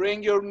 Matt.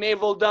 Bring your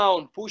navel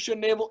down. Push your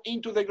navel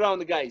into the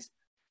ground, guys.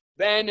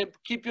 Then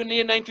keep your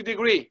knee 90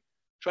 degree.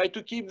 Try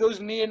to keep those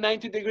knees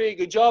 90 degree.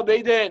 Good job,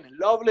 Aiden.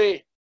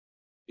 Lovely.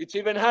 It's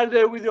even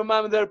harder with your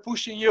mom there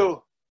pushing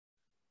you.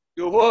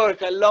 Good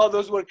work. I love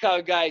those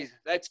workouts, guys.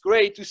 That's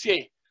great to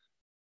see.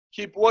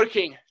 Keep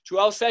working.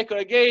 12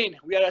 seconds again.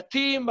 We are a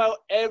team, but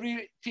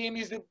every team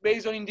is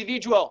based on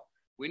individual.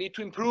 We need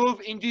to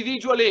improve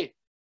individually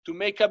to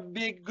make a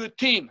big, good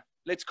team.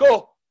 Let's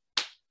go.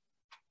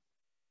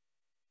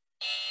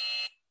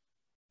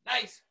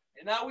 Nice.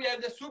 And now we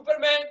have the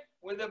Superman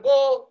with the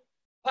ball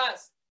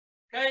pass.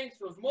 Okay,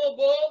 so small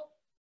ball,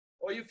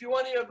 or if you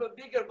want to have a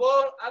bigger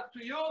ball, up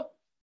to you.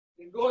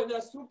 You go in a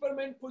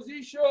Superman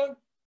position,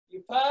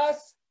 you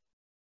pass,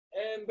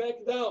 and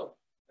back down.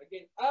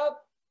 Again,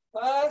 up,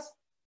 pass,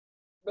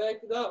 back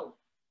down.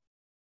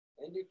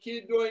 And you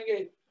keep doing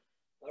it.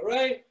 All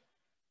right?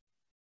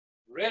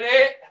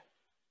 Ready?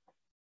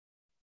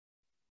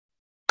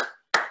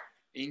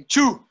 In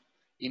 2,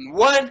 in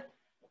 1,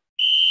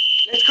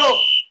 let's go.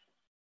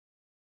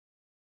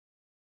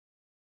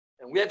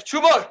 And we have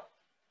 2 more.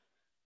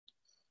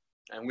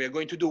 And we are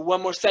going to do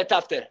 1 more set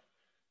after.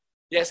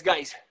 Yes,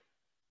 guys.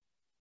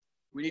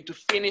 We need to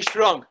finish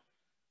strong.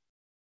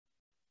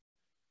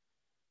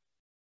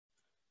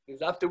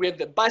 Because after we have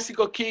the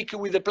bicycle kick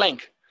with the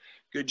plank.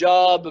 Good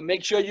job.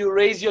 Make sure you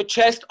raise your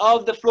chest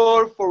off the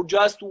floor for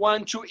just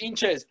 1-2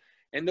 inches.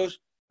 And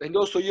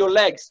also your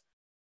legs.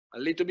 A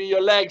little bit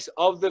your legs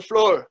off the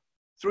floor.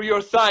 Through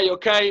your thigh,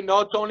 okay?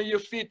 Not only your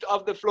feet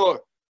off the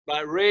floor.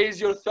 But raise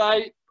your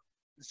thigh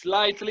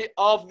slightly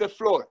off the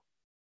floor.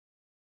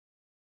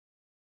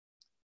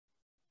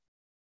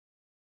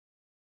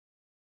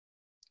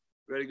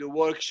 Very good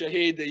work,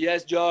 Shahid.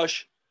 Yes,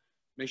 Josh.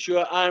 Make sure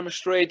your arms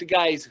straight,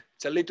 guys.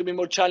 It's a little bit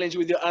more challenge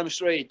with your arms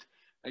straight.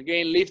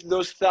 Again, lift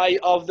those thighs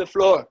off the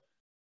floor.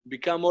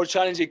 Become more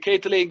challenging.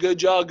 Caitlin, good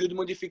job. Good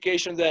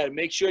modification there.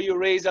 Make sure you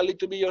raise a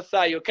little bit your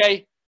thigh,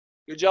 okay?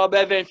 Good job,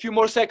 Evan. A few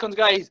more seconds,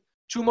 guys.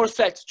 2 more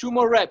sets, 2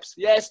 more reps.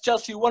 Yes,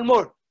 Chelsea, 1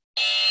 more.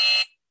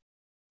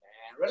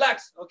 And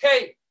relax,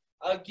 okay?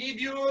 I'll give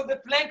you the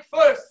plank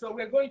first. So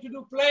we're going to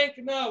do plank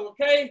now,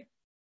 okay?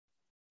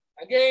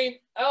 Again,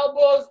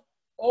 elbows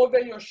over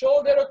your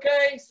shoulder,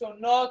 okay? So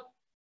not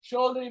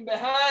shouldering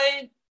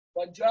behind,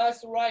 but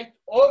just right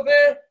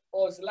over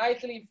or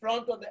slightly in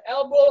front of the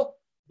elbow.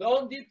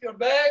 Don't dip your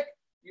back.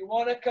 You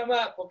want to come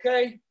up,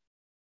 okay?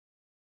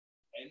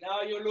 And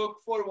now you look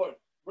forward.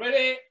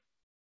 Ready?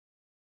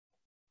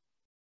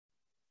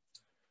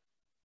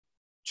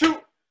 2,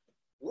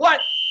 1.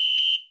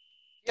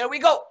 Here we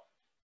go.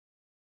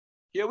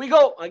 Here we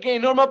go.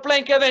 Again, normal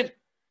plank, Kevin.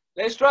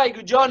 Let's try.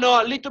 Good job,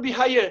 Noah. A little bit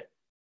higher.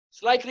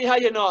 Slightly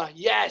higher, Noah.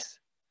 Yes.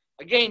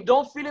 Again,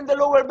 don't feel in the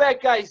lower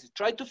back, guys.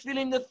 Try to feel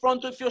in the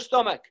front of your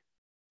stomach.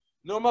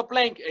 Normal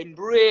plank and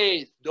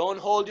breathe. Don't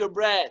hold your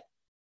breath.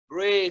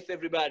 Breathe,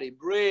 everybody.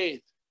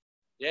 Breathe.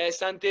 Yes,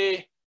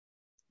 Santi.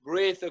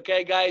 Breathe,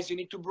 okay, guys? You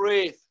need to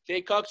breathe.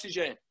 Take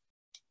oxygen.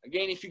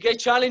 Again, if you get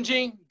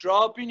challenging,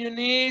 drop in your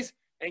knees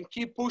and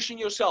keep pushing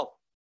yourself.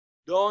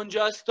 Don't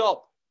just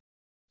stop.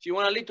 If you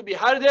want a little bit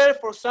harder,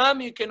 for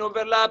some, you can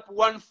overlap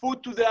one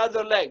foot to the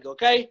other leg,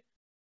 okay?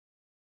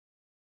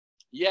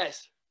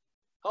 Yes.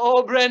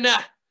 Oh,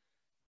 Brenna.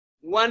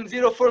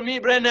 1-0 for me,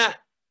 Brenna.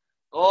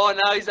 Oh,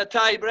 now it's a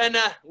tie,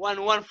 Brenna.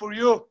 1-1 for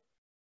you.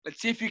 Let's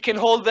see if you can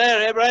hold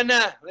there, eh,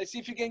 Brenna? Let's see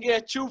if you can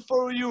get a 2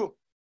 for you.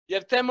 You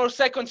have 10 more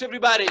seconds,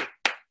 everybody.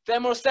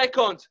 10 more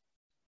seconds.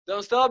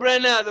 Don't stop,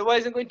 Brenna.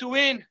 Otherwise, I'm going to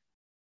win.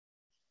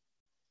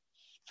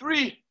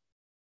 3,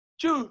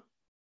 2.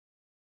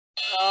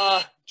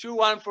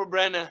 2-1 for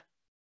Brenna.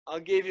 I'll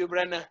give you,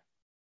 Brenna.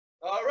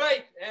 All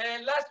right,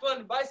 and last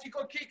one,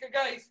 bicycle kick,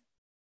 guys.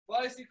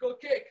 Bicycle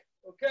kick,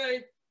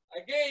 okay?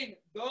 Again,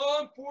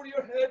 don't pull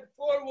your head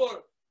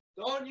forward.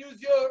 Don't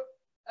use your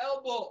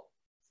elbow.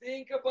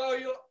 Think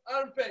about your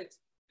armpits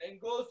and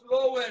go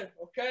slower,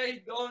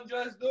 okay? Don't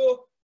just do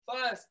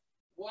fast,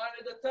 one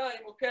at a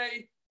time,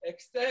 okay?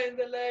 Extend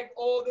the leg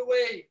all the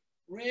way.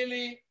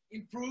 Really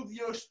improve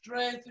your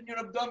strength in your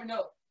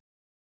abdominal.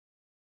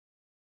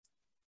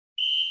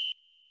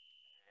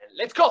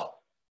 Let's go.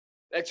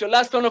 That's your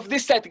last one of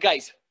this set,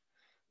 guys.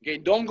 Okay,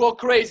 don't go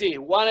crazy.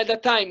 One at a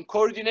time.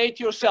 Coordinate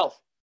yourself.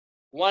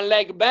 One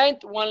leg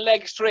bent, one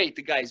leg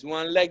straight, guys.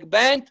 One leg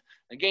bent.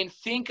 Again,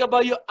 think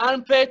about your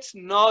armpits,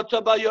 not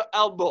about your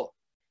elbow.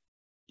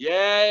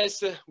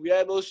 Yes, we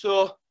have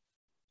also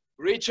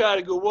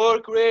Richard. Good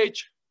work,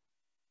 Rich.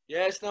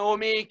 Yes,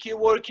 Naomi, keep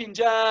working,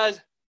 Jazz.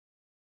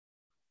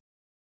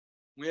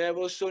 We have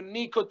also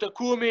Nico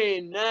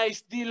Takumi.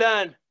 Nice,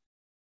 Dylan.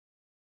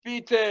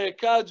 Peter,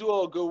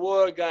 Kazuo, good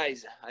work,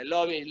 guys. I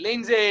love it.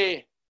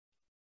 Lindsay,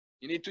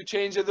 you need to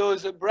change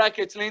those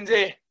brackets,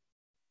 Lindsay.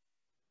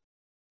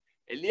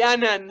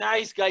 Eliana,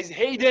 nice, guys.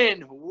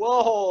 Hayden,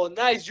 whoa,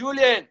 nice.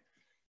 Julian,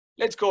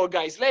 let's go,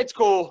 guys. Let's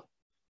go.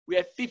 We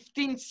have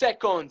 15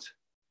 seconds.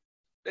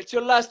 That's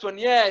your last one.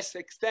 Yes,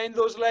 extend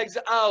those legs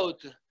out.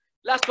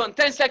 Last one,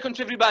 10 seconds,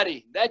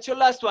 everybody. That's your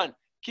last one.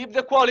 Keep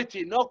the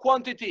quality, no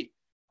quantity.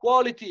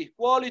 Quality,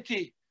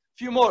 quality.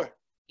 Few more.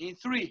 In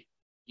 3,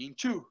 in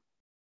 2.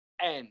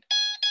 And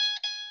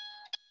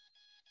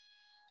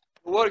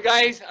good work,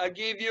 guys. I'll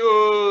give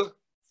you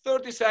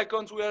 30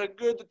 seconds. We are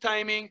good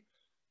timing.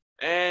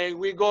 And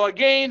we go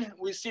again.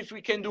 We'll see if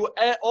we can do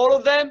all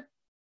of them.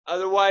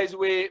 Otherwise,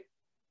 we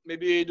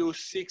maybe do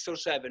 6 or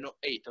 7 or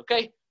 8,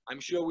 okay? I'm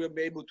sure we'll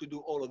be able to do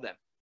all of them.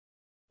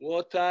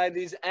 What time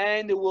is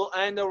end? It will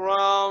end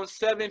around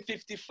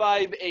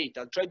 7:55, 8.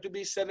 I'll try to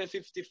be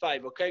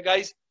 7:55, okay,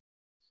 guys?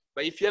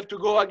 But if you have to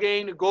go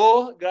again,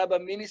 go. Grab a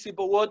mini sip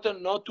of water,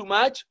 not too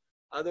much.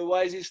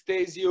 Otherwise, it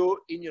stays you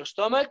in your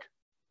stomach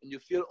and you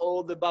feel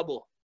all the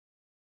bubble.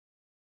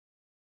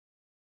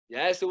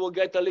 Yes, it will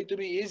get a little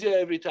bit easier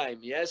every time.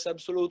 Yes,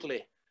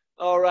 absolutely.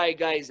 All right,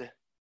 guys.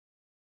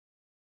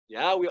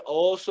 Yeah, we're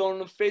also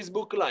on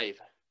Facebook Live.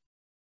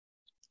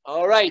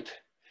 All right.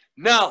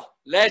 Now,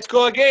 let's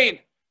go again.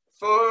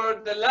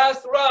 For the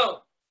last round,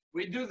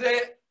 we do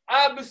the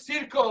ab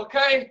circle,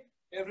 okay?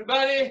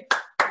 Everybody,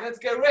 let's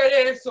get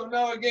ready. So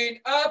now again,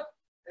 up,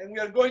 and we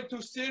are going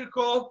to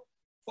circle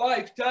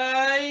 5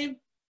 times,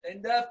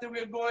 and after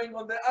we're going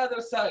on the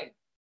other side.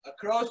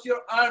 Across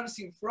your arms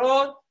in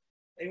front,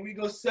 and we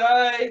go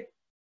side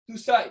to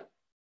side.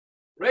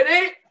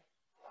 Ready?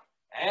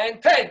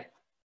 And 10,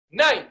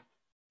 9,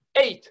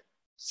 8,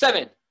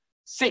 7,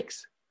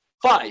 6,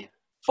 5,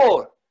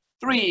 4,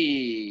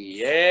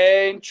 3,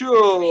 and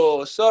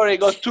 2. Sorry,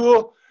 got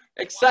too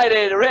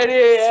excited.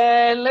 Ready,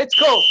 and let's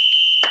go.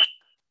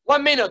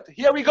 1 minute,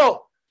 here we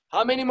go.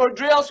 How many more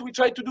drills? We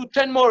try to do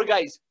 10 more,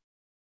 guys.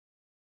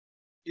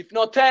 If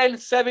not 10,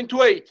 7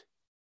 to 8.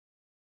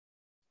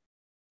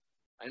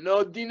 I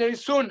know dinner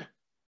is soon.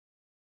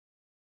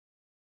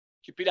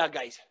 Keep it up,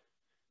 guys.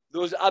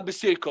 Those ab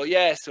circle,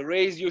 yes,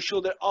 raise your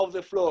shoulder off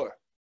the floor.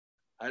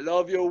 I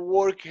love your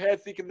work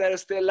ethic there,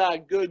 Stella.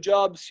 Good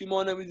job,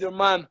 Simona, with your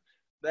mom.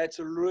 That's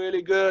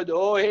really good.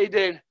 Oh,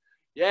 Hayden,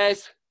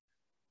 yes.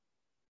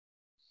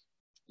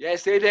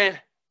 Yes, Hayden,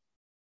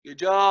 good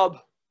job.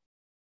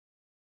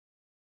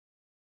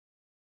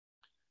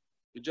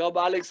 Good job,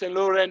 Alex and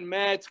Lauren.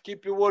 Matt,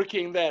 keep you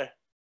working there.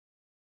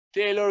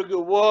 Taylor,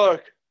 good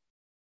work.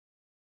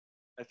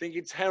 I think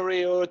it's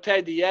Henry or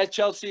Teddy. Yeah,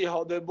 Chelsea,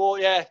 the ball,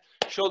 yeah.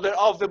 Shoulder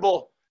off the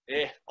ball,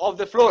 off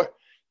the floor.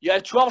 You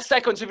have 12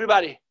 seconds,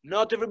 everybody.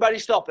 Not everybody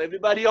stop,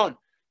 everybody on.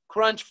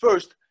 Crunch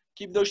first,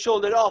 keep those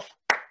shoulders off.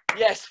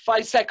 Yes,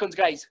 5 seconds,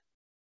 guys.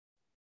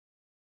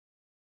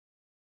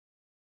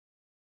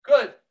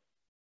 Good.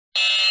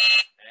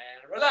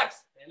 And relax.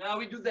 And now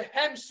we do the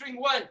hamstring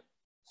one.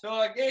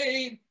 So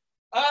again,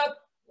 up,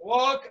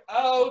 walk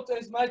out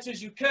as much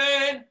as you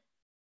can.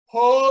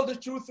 Hold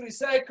 2-3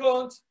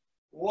 seconds.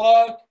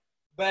 Walk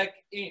back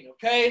in,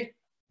 okay?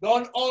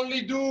 Don't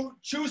only do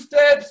 2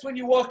 steps when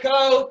you walk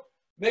out.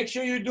 Make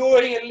sure you're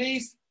doing at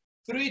least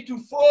 3 to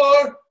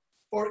 4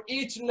 for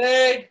each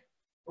leg.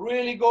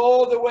 Really go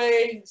all the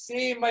way.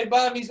 See, my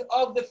bum is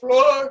off the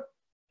floor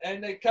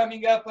and then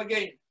coming up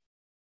again.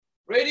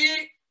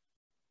 Ready?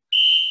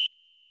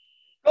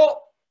 Go.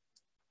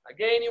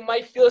 Again, you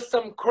might feel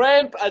some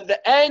cramp at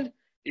the end.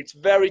 It's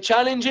very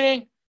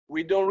challenging.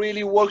 We don't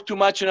really work too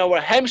much on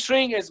our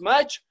hamstring as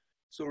much.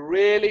 So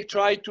really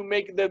try to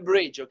make the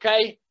bridge,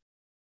 okay?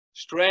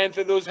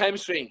 Strengthen those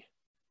hamstrings.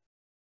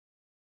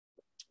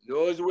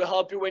 Those will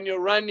help you when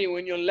you're running,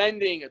 when you're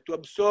landing, to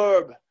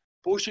absorb,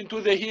 push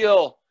into the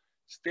heel.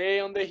 Stay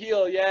on the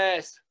heel,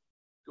 yes.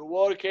 Good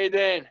work,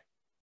 Aiden.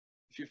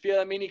 If you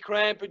feel a mini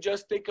cramp,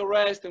 just take a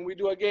rest and we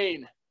do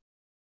again.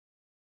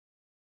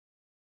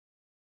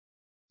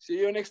 See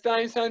you next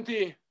time,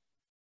 Santi.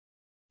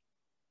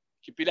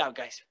 Keep it up,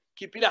 guys.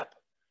 Keep it up.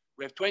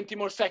 We have 20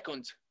 more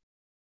seconds.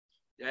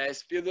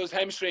 Yes, feel those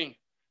hamstrings.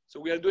 So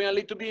we are doing a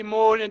little bit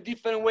more in a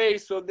different way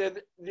so that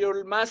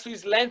your muscle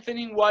is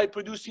lengthening while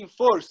producing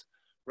force.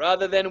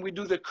 Rather than we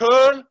do the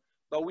curl,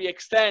 but we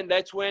extend.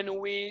 That's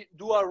when we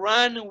do a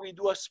run, we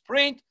do a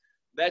sprint.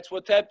 That's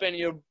what happens.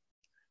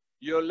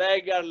 Your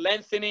leg are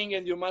lengthening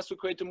and your muscle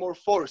creates more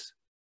force.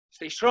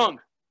 Stay strong.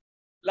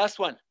 Last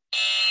one.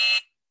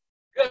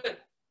 Good.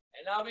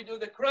 And now we do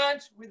the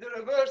crunch with the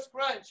reverse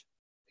crunch.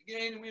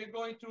 Again, we are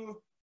going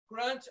to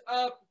crunch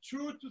up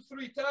 2 to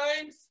 3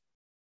 times.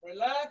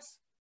 Relax.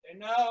 And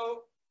now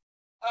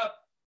up.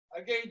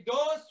 Again,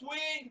 don't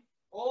swing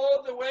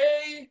all the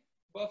way,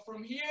 but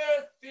from here,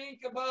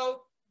 think about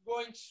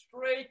going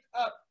straight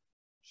up.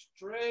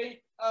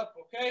 Straight up,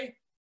 okay?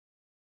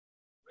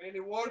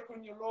 Really work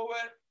on your lower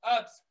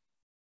abs.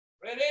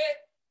 Ready?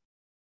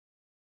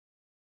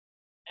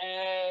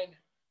 And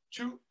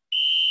 2,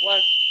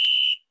 1.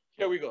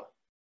 Here we go.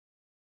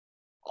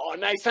 Oh,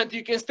 nice, Santi,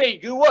 you can stay.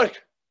 Good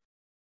work.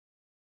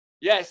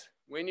 Yes,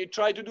 when you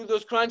try to do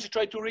those crunches,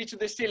 try to reach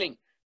the ceiling.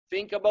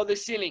 Think about the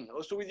ceiling.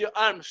 Also with your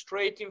arms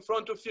straight in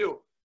front of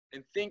you.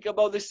 And think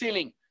about the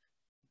ceiling.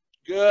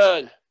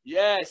 Good.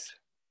 Yes.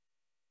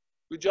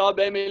 Good job,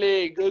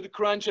 Emily. Good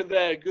crunch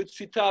there. Good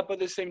sit up at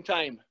the same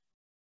time.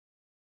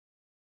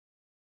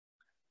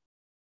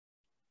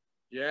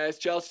 Yes,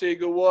 Chelsea.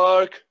 Good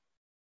work.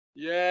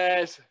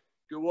 Yes.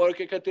 Good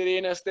work,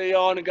 Ekaterina. Stay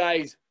on,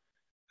 guys.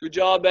 Good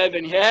job,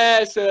 Evan.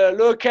 Yes.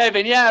 Look,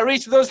 Evan. Yeah,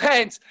 reach those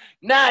hands.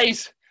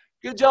 Nice.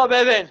 Good job,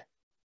 Evan.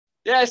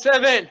 Yes,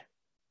 Evan.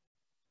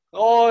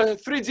 Oh,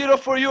 3-0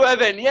 for you,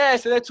 Evan.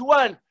 Yes, that's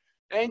 1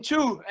 and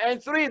 2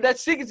 and 3.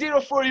 That's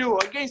 6-0 for you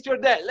against your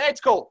dad. Let's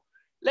go.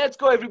 Let's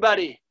go,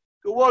 everybody.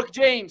 Good work,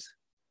 James.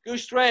 Good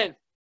strength.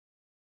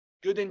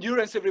 Good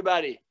endurance,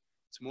 everybody.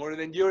 It's more than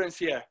endurance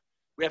here.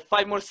 We have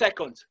 5 more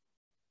seconds.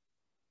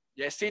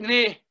 Yes,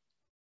 Sydney.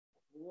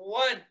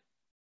 1. And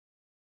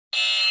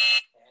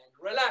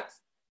relax.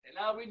 And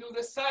now we do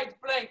the side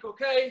plank,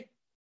 okay?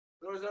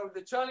 Those are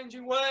the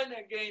challenging one.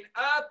 Again,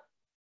 up.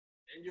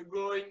 And you're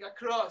going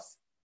across.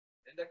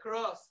 And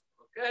across,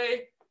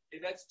 okay?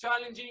 If that's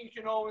challenging, you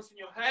can always in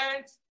your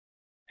hands.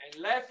 And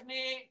left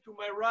knee to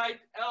my right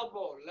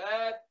elbow.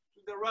 Left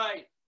to the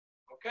right,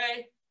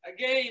 okay?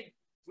 Again,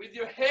 with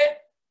your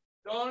hip,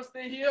 don't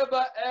stay here,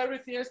 but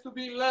everything has to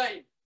be in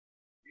line.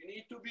 You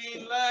need to be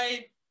in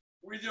line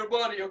with your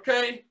body,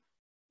 okay?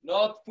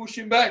 Not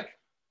pushing back.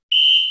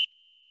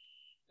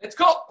 Let's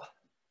go.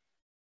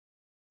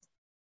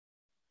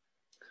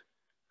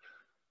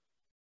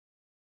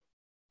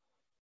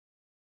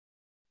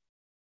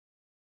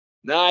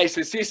 Nice,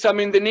 I see some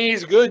in the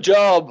knees, good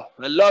job.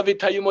 I love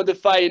it how you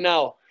modify it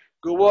now.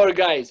 Good work,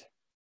 guys.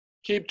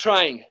 Keep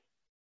trying.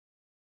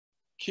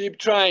 Keep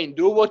trying,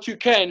 do what you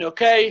can,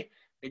 okay?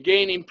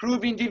 Again,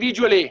 improve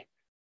individually.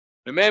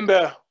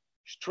 Remember,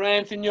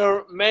 strengthen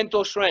your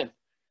mental strength.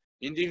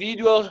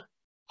 Individual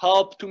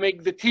help to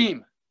make the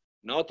team,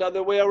 not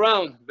other way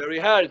around. Very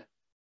hard.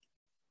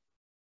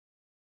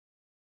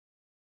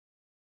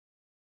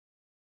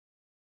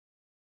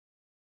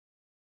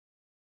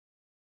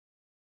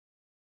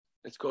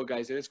 Let's go,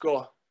 guys. Let's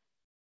go.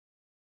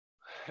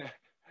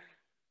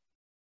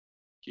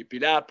 Keep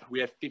it up. We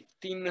have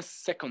 15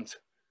 seconds.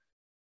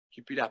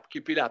 Keep it up.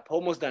 Keep it up.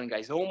 Almost done,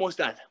 guys. Almost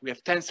done. We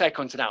have 10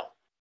 seconds now.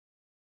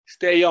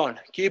 Stay on.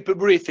 Keep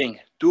breathing.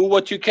 Do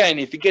what you can.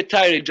 If you get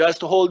tired,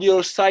 just hold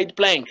your side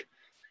plank.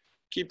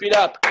 Keep it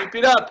up. Keep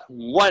it up.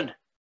 1.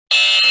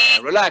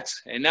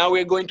 Relax. And now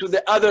we're going to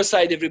the other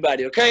side,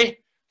 everybody, okay?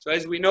 So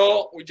as we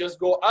know, we just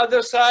go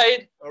other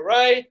side, all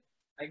right?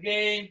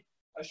 Again,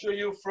 I'll show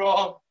you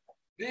from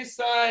this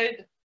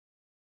side,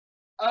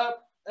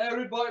 up,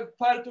 everybody,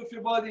 part of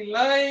your body in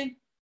line,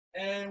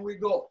 and we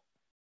go.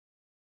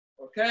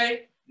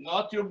 Okay?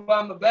 Not your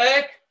bum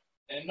back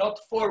and not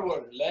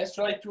forward. Let's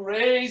try to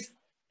raise.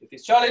 If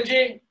it's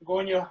challenging, go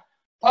on your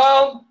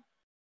palm,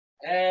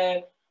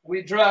 and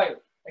we drive,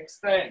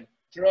 extend,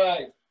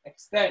 drive,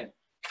 extend.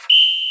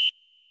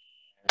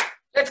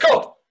 Let's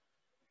go.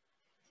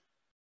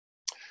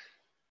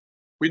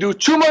 We do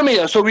 2 more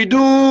minutes, so we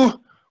do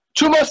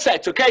 2 more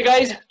sets, okay,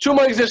 guys? 2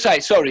 more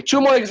exercise, sorry,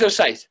 2 more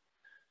exercise.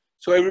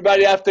 So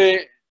everybody after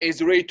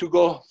is ready to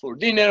go for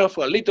dinner,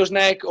 for a little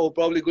snack, or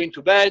probably going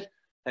to bed.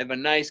 Have a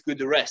nice,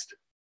 good rest.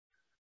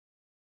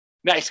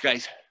 Nice,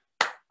 guys.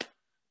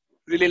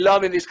 Really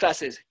loving these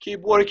classes.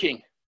 Keep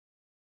working.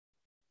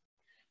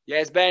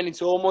 Yes, Ben,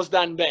 it's almost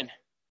done, Ben.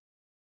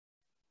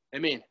 I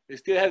mean, we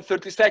still have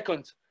 30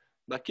 seconds,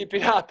 but keep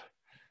it up.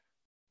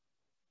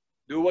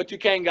 Do what you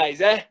can, guys,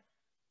 eh?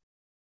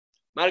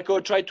 Marco,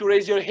 try to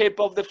raise your hip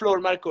off the floor,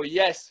 Marco.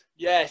 Yes,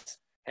 yes.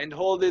 And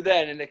hold it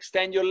there and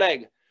extend your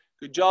leg.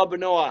 Good job,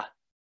 Noah.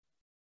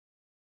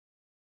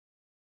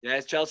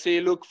 Yes,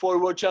 Chelsea, look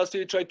forward.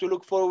 Chelsea, try to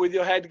look forward with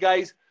your head,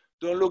 guys.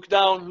 Don't look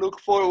down,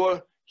 look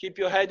forward. Keep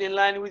your head in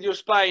line with your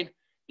spine.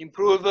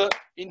 Improve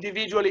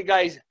individually,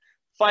 guys.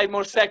 5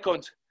 more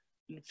seconds.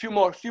 Few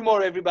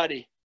more,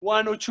 everybody.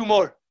 1 or 2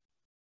 more.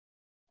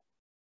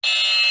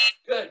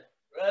 Good,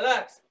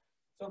 relax.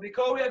 So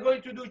because we are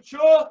going to do 2,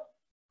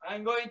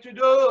 I'm going to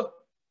do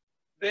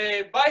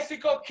the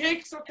bicycle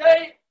kicks,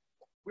 okay?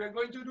 We're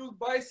going to do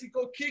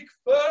bicycle kick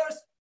first,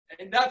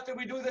 and after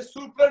we do the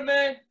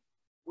Superman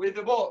with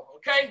the ball,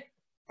 okay?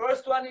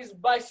 First one is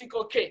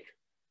bicycle kick.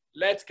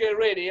 Let's get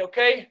ready,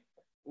 okay?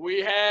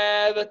 We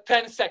have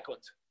 10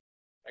 seconds.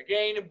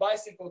 Again,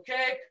 bicycle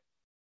kick.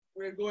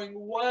 We're going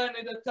 1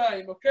 at a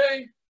time,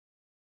 okay?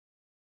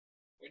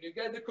 When you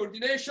get the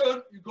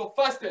coordination, you go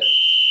faster.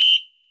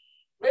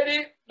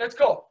 Ready? Let's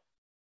go.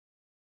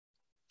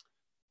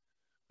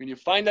 When you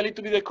find a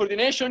little bit of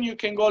coordination, you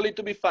can go a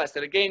little bit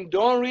faster. Again,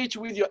 don't reach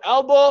with your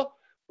elbow.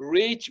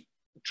 Reach,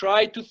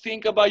 try to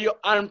think about your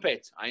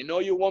armpits. I know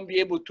you won't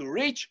be able to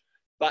reach,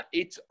 but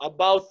it's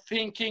about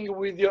thinking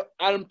with your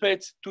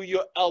armpits to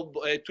your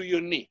elbow, to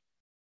your knee.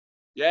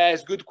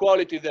 Yes, good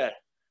quality there.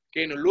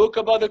 Okay, now look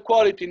about the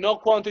quality,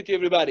 not quantity,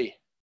 everybody.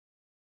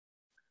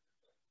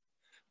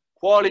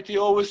 Quality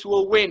always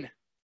will win.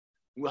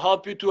 Will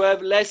help you to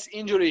have less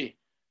injury.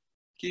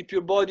 Keep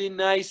your body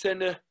nice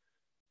and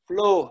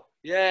flow.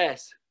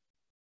 Yes.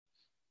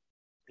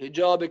 Good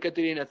job,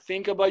 Ekaterina.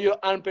 Think about your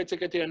armpits,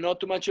 Ekaterina. Not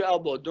too much your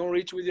elbow. Don't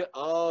reach with your,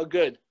 oh,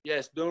 good.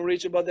 Yes, don't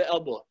reach above the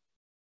elbow.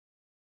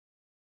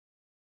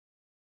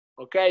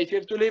 Okay, if you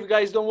have to leave,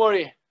 guys, don't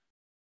worry.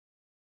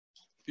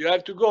 If you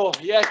have to go,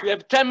 yes, we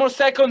have 10 more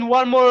seconds.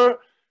 1 more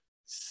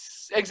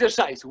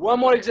exercise. 1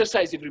 more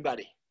exercise,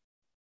 everybody.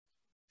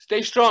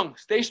 Stay strong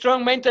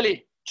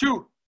mentally.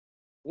 2,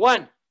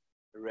 1,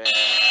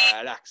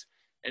 relax.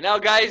 And now,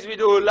 guys, we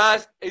do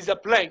last is a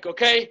plank,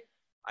 okay?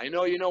 I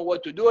know you know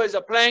what to do as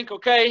a plank,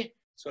 okay?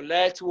 So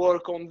let's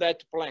work on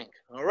that plank,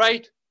 all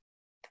right?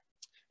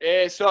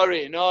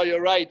 Sorry, no,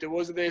 you're right. It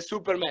was the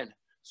Superman.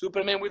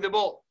 Superman with the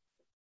ball.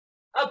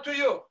 Up to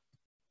you.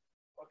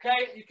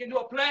 Okay, you can do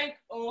a plank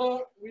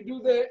or we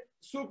do the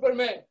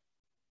Superman.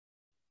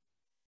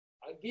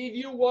 I'll give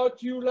you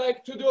what you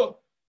like to do.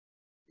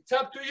 It's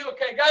up to you,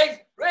 okay, guys?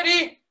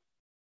 Ready?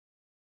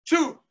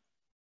 2,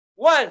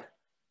 1.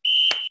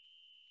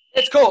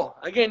 Let's go.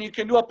 Again, you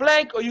can do a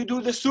plank or you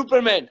do the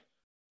Superman,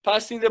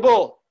 passing the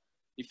ball.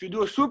 If you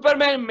do a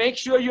Superman, make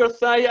sure your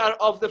thighs are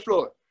off the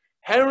floor.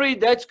 Henry,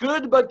 that's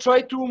good, but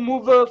try to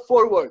move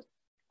forward.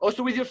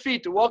 Also with your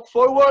feet, walk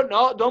forward.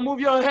 No, don't move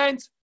your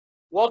hands.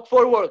 Walk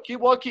forward, keep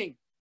walking.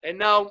 And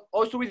now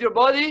also with your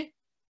body.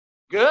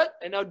 Good,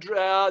 and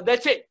now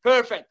that's it,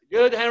 perfect.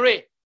 Good,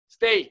 Henry,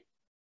 stay.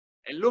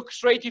 And look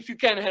straight if you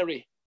can,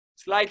 Henry.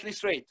 Slightly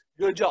straight,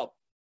 good job.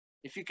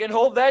 If you can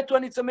hold that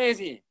one, it's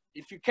amazing.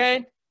 If you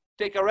can't,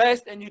 take a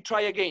rest and you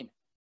try again.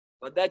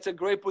 But that's a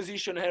great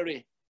position,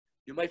 Henry.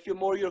 You might feel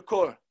more your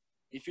core.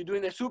 If you're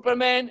doing the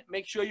Superman,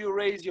 make sure you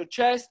raise your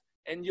chest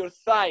and your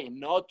thigh,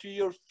 not to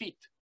your feet.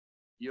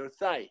 Your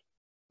thigh.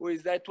 Who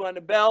is that one?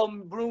 Bell,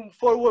 broom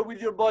forward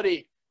with your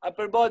body.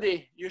 Upper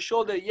body, your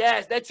shoulder.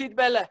 Yes, that's it,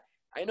 Bella.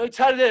 I know it's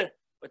harder,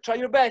 but try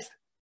your best.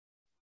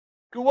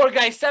 Good work,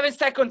 guys. 7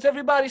 seconds.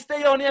 Everybody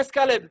stay on. Yes,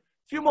 Caleb.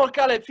 Few more,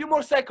 Caleb. Few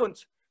more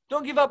seconds.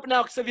 Don't give up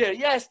now, Xavier.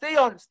 Yes, stay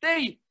on.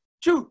 Stay.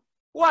 2,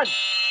 1.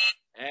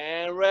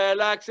 And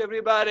relax,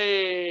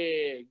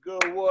 everybody.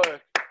 Good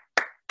work.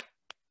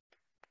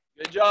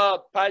 Good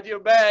job. Pat your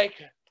back.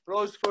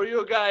 Applause for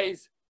you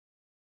guys.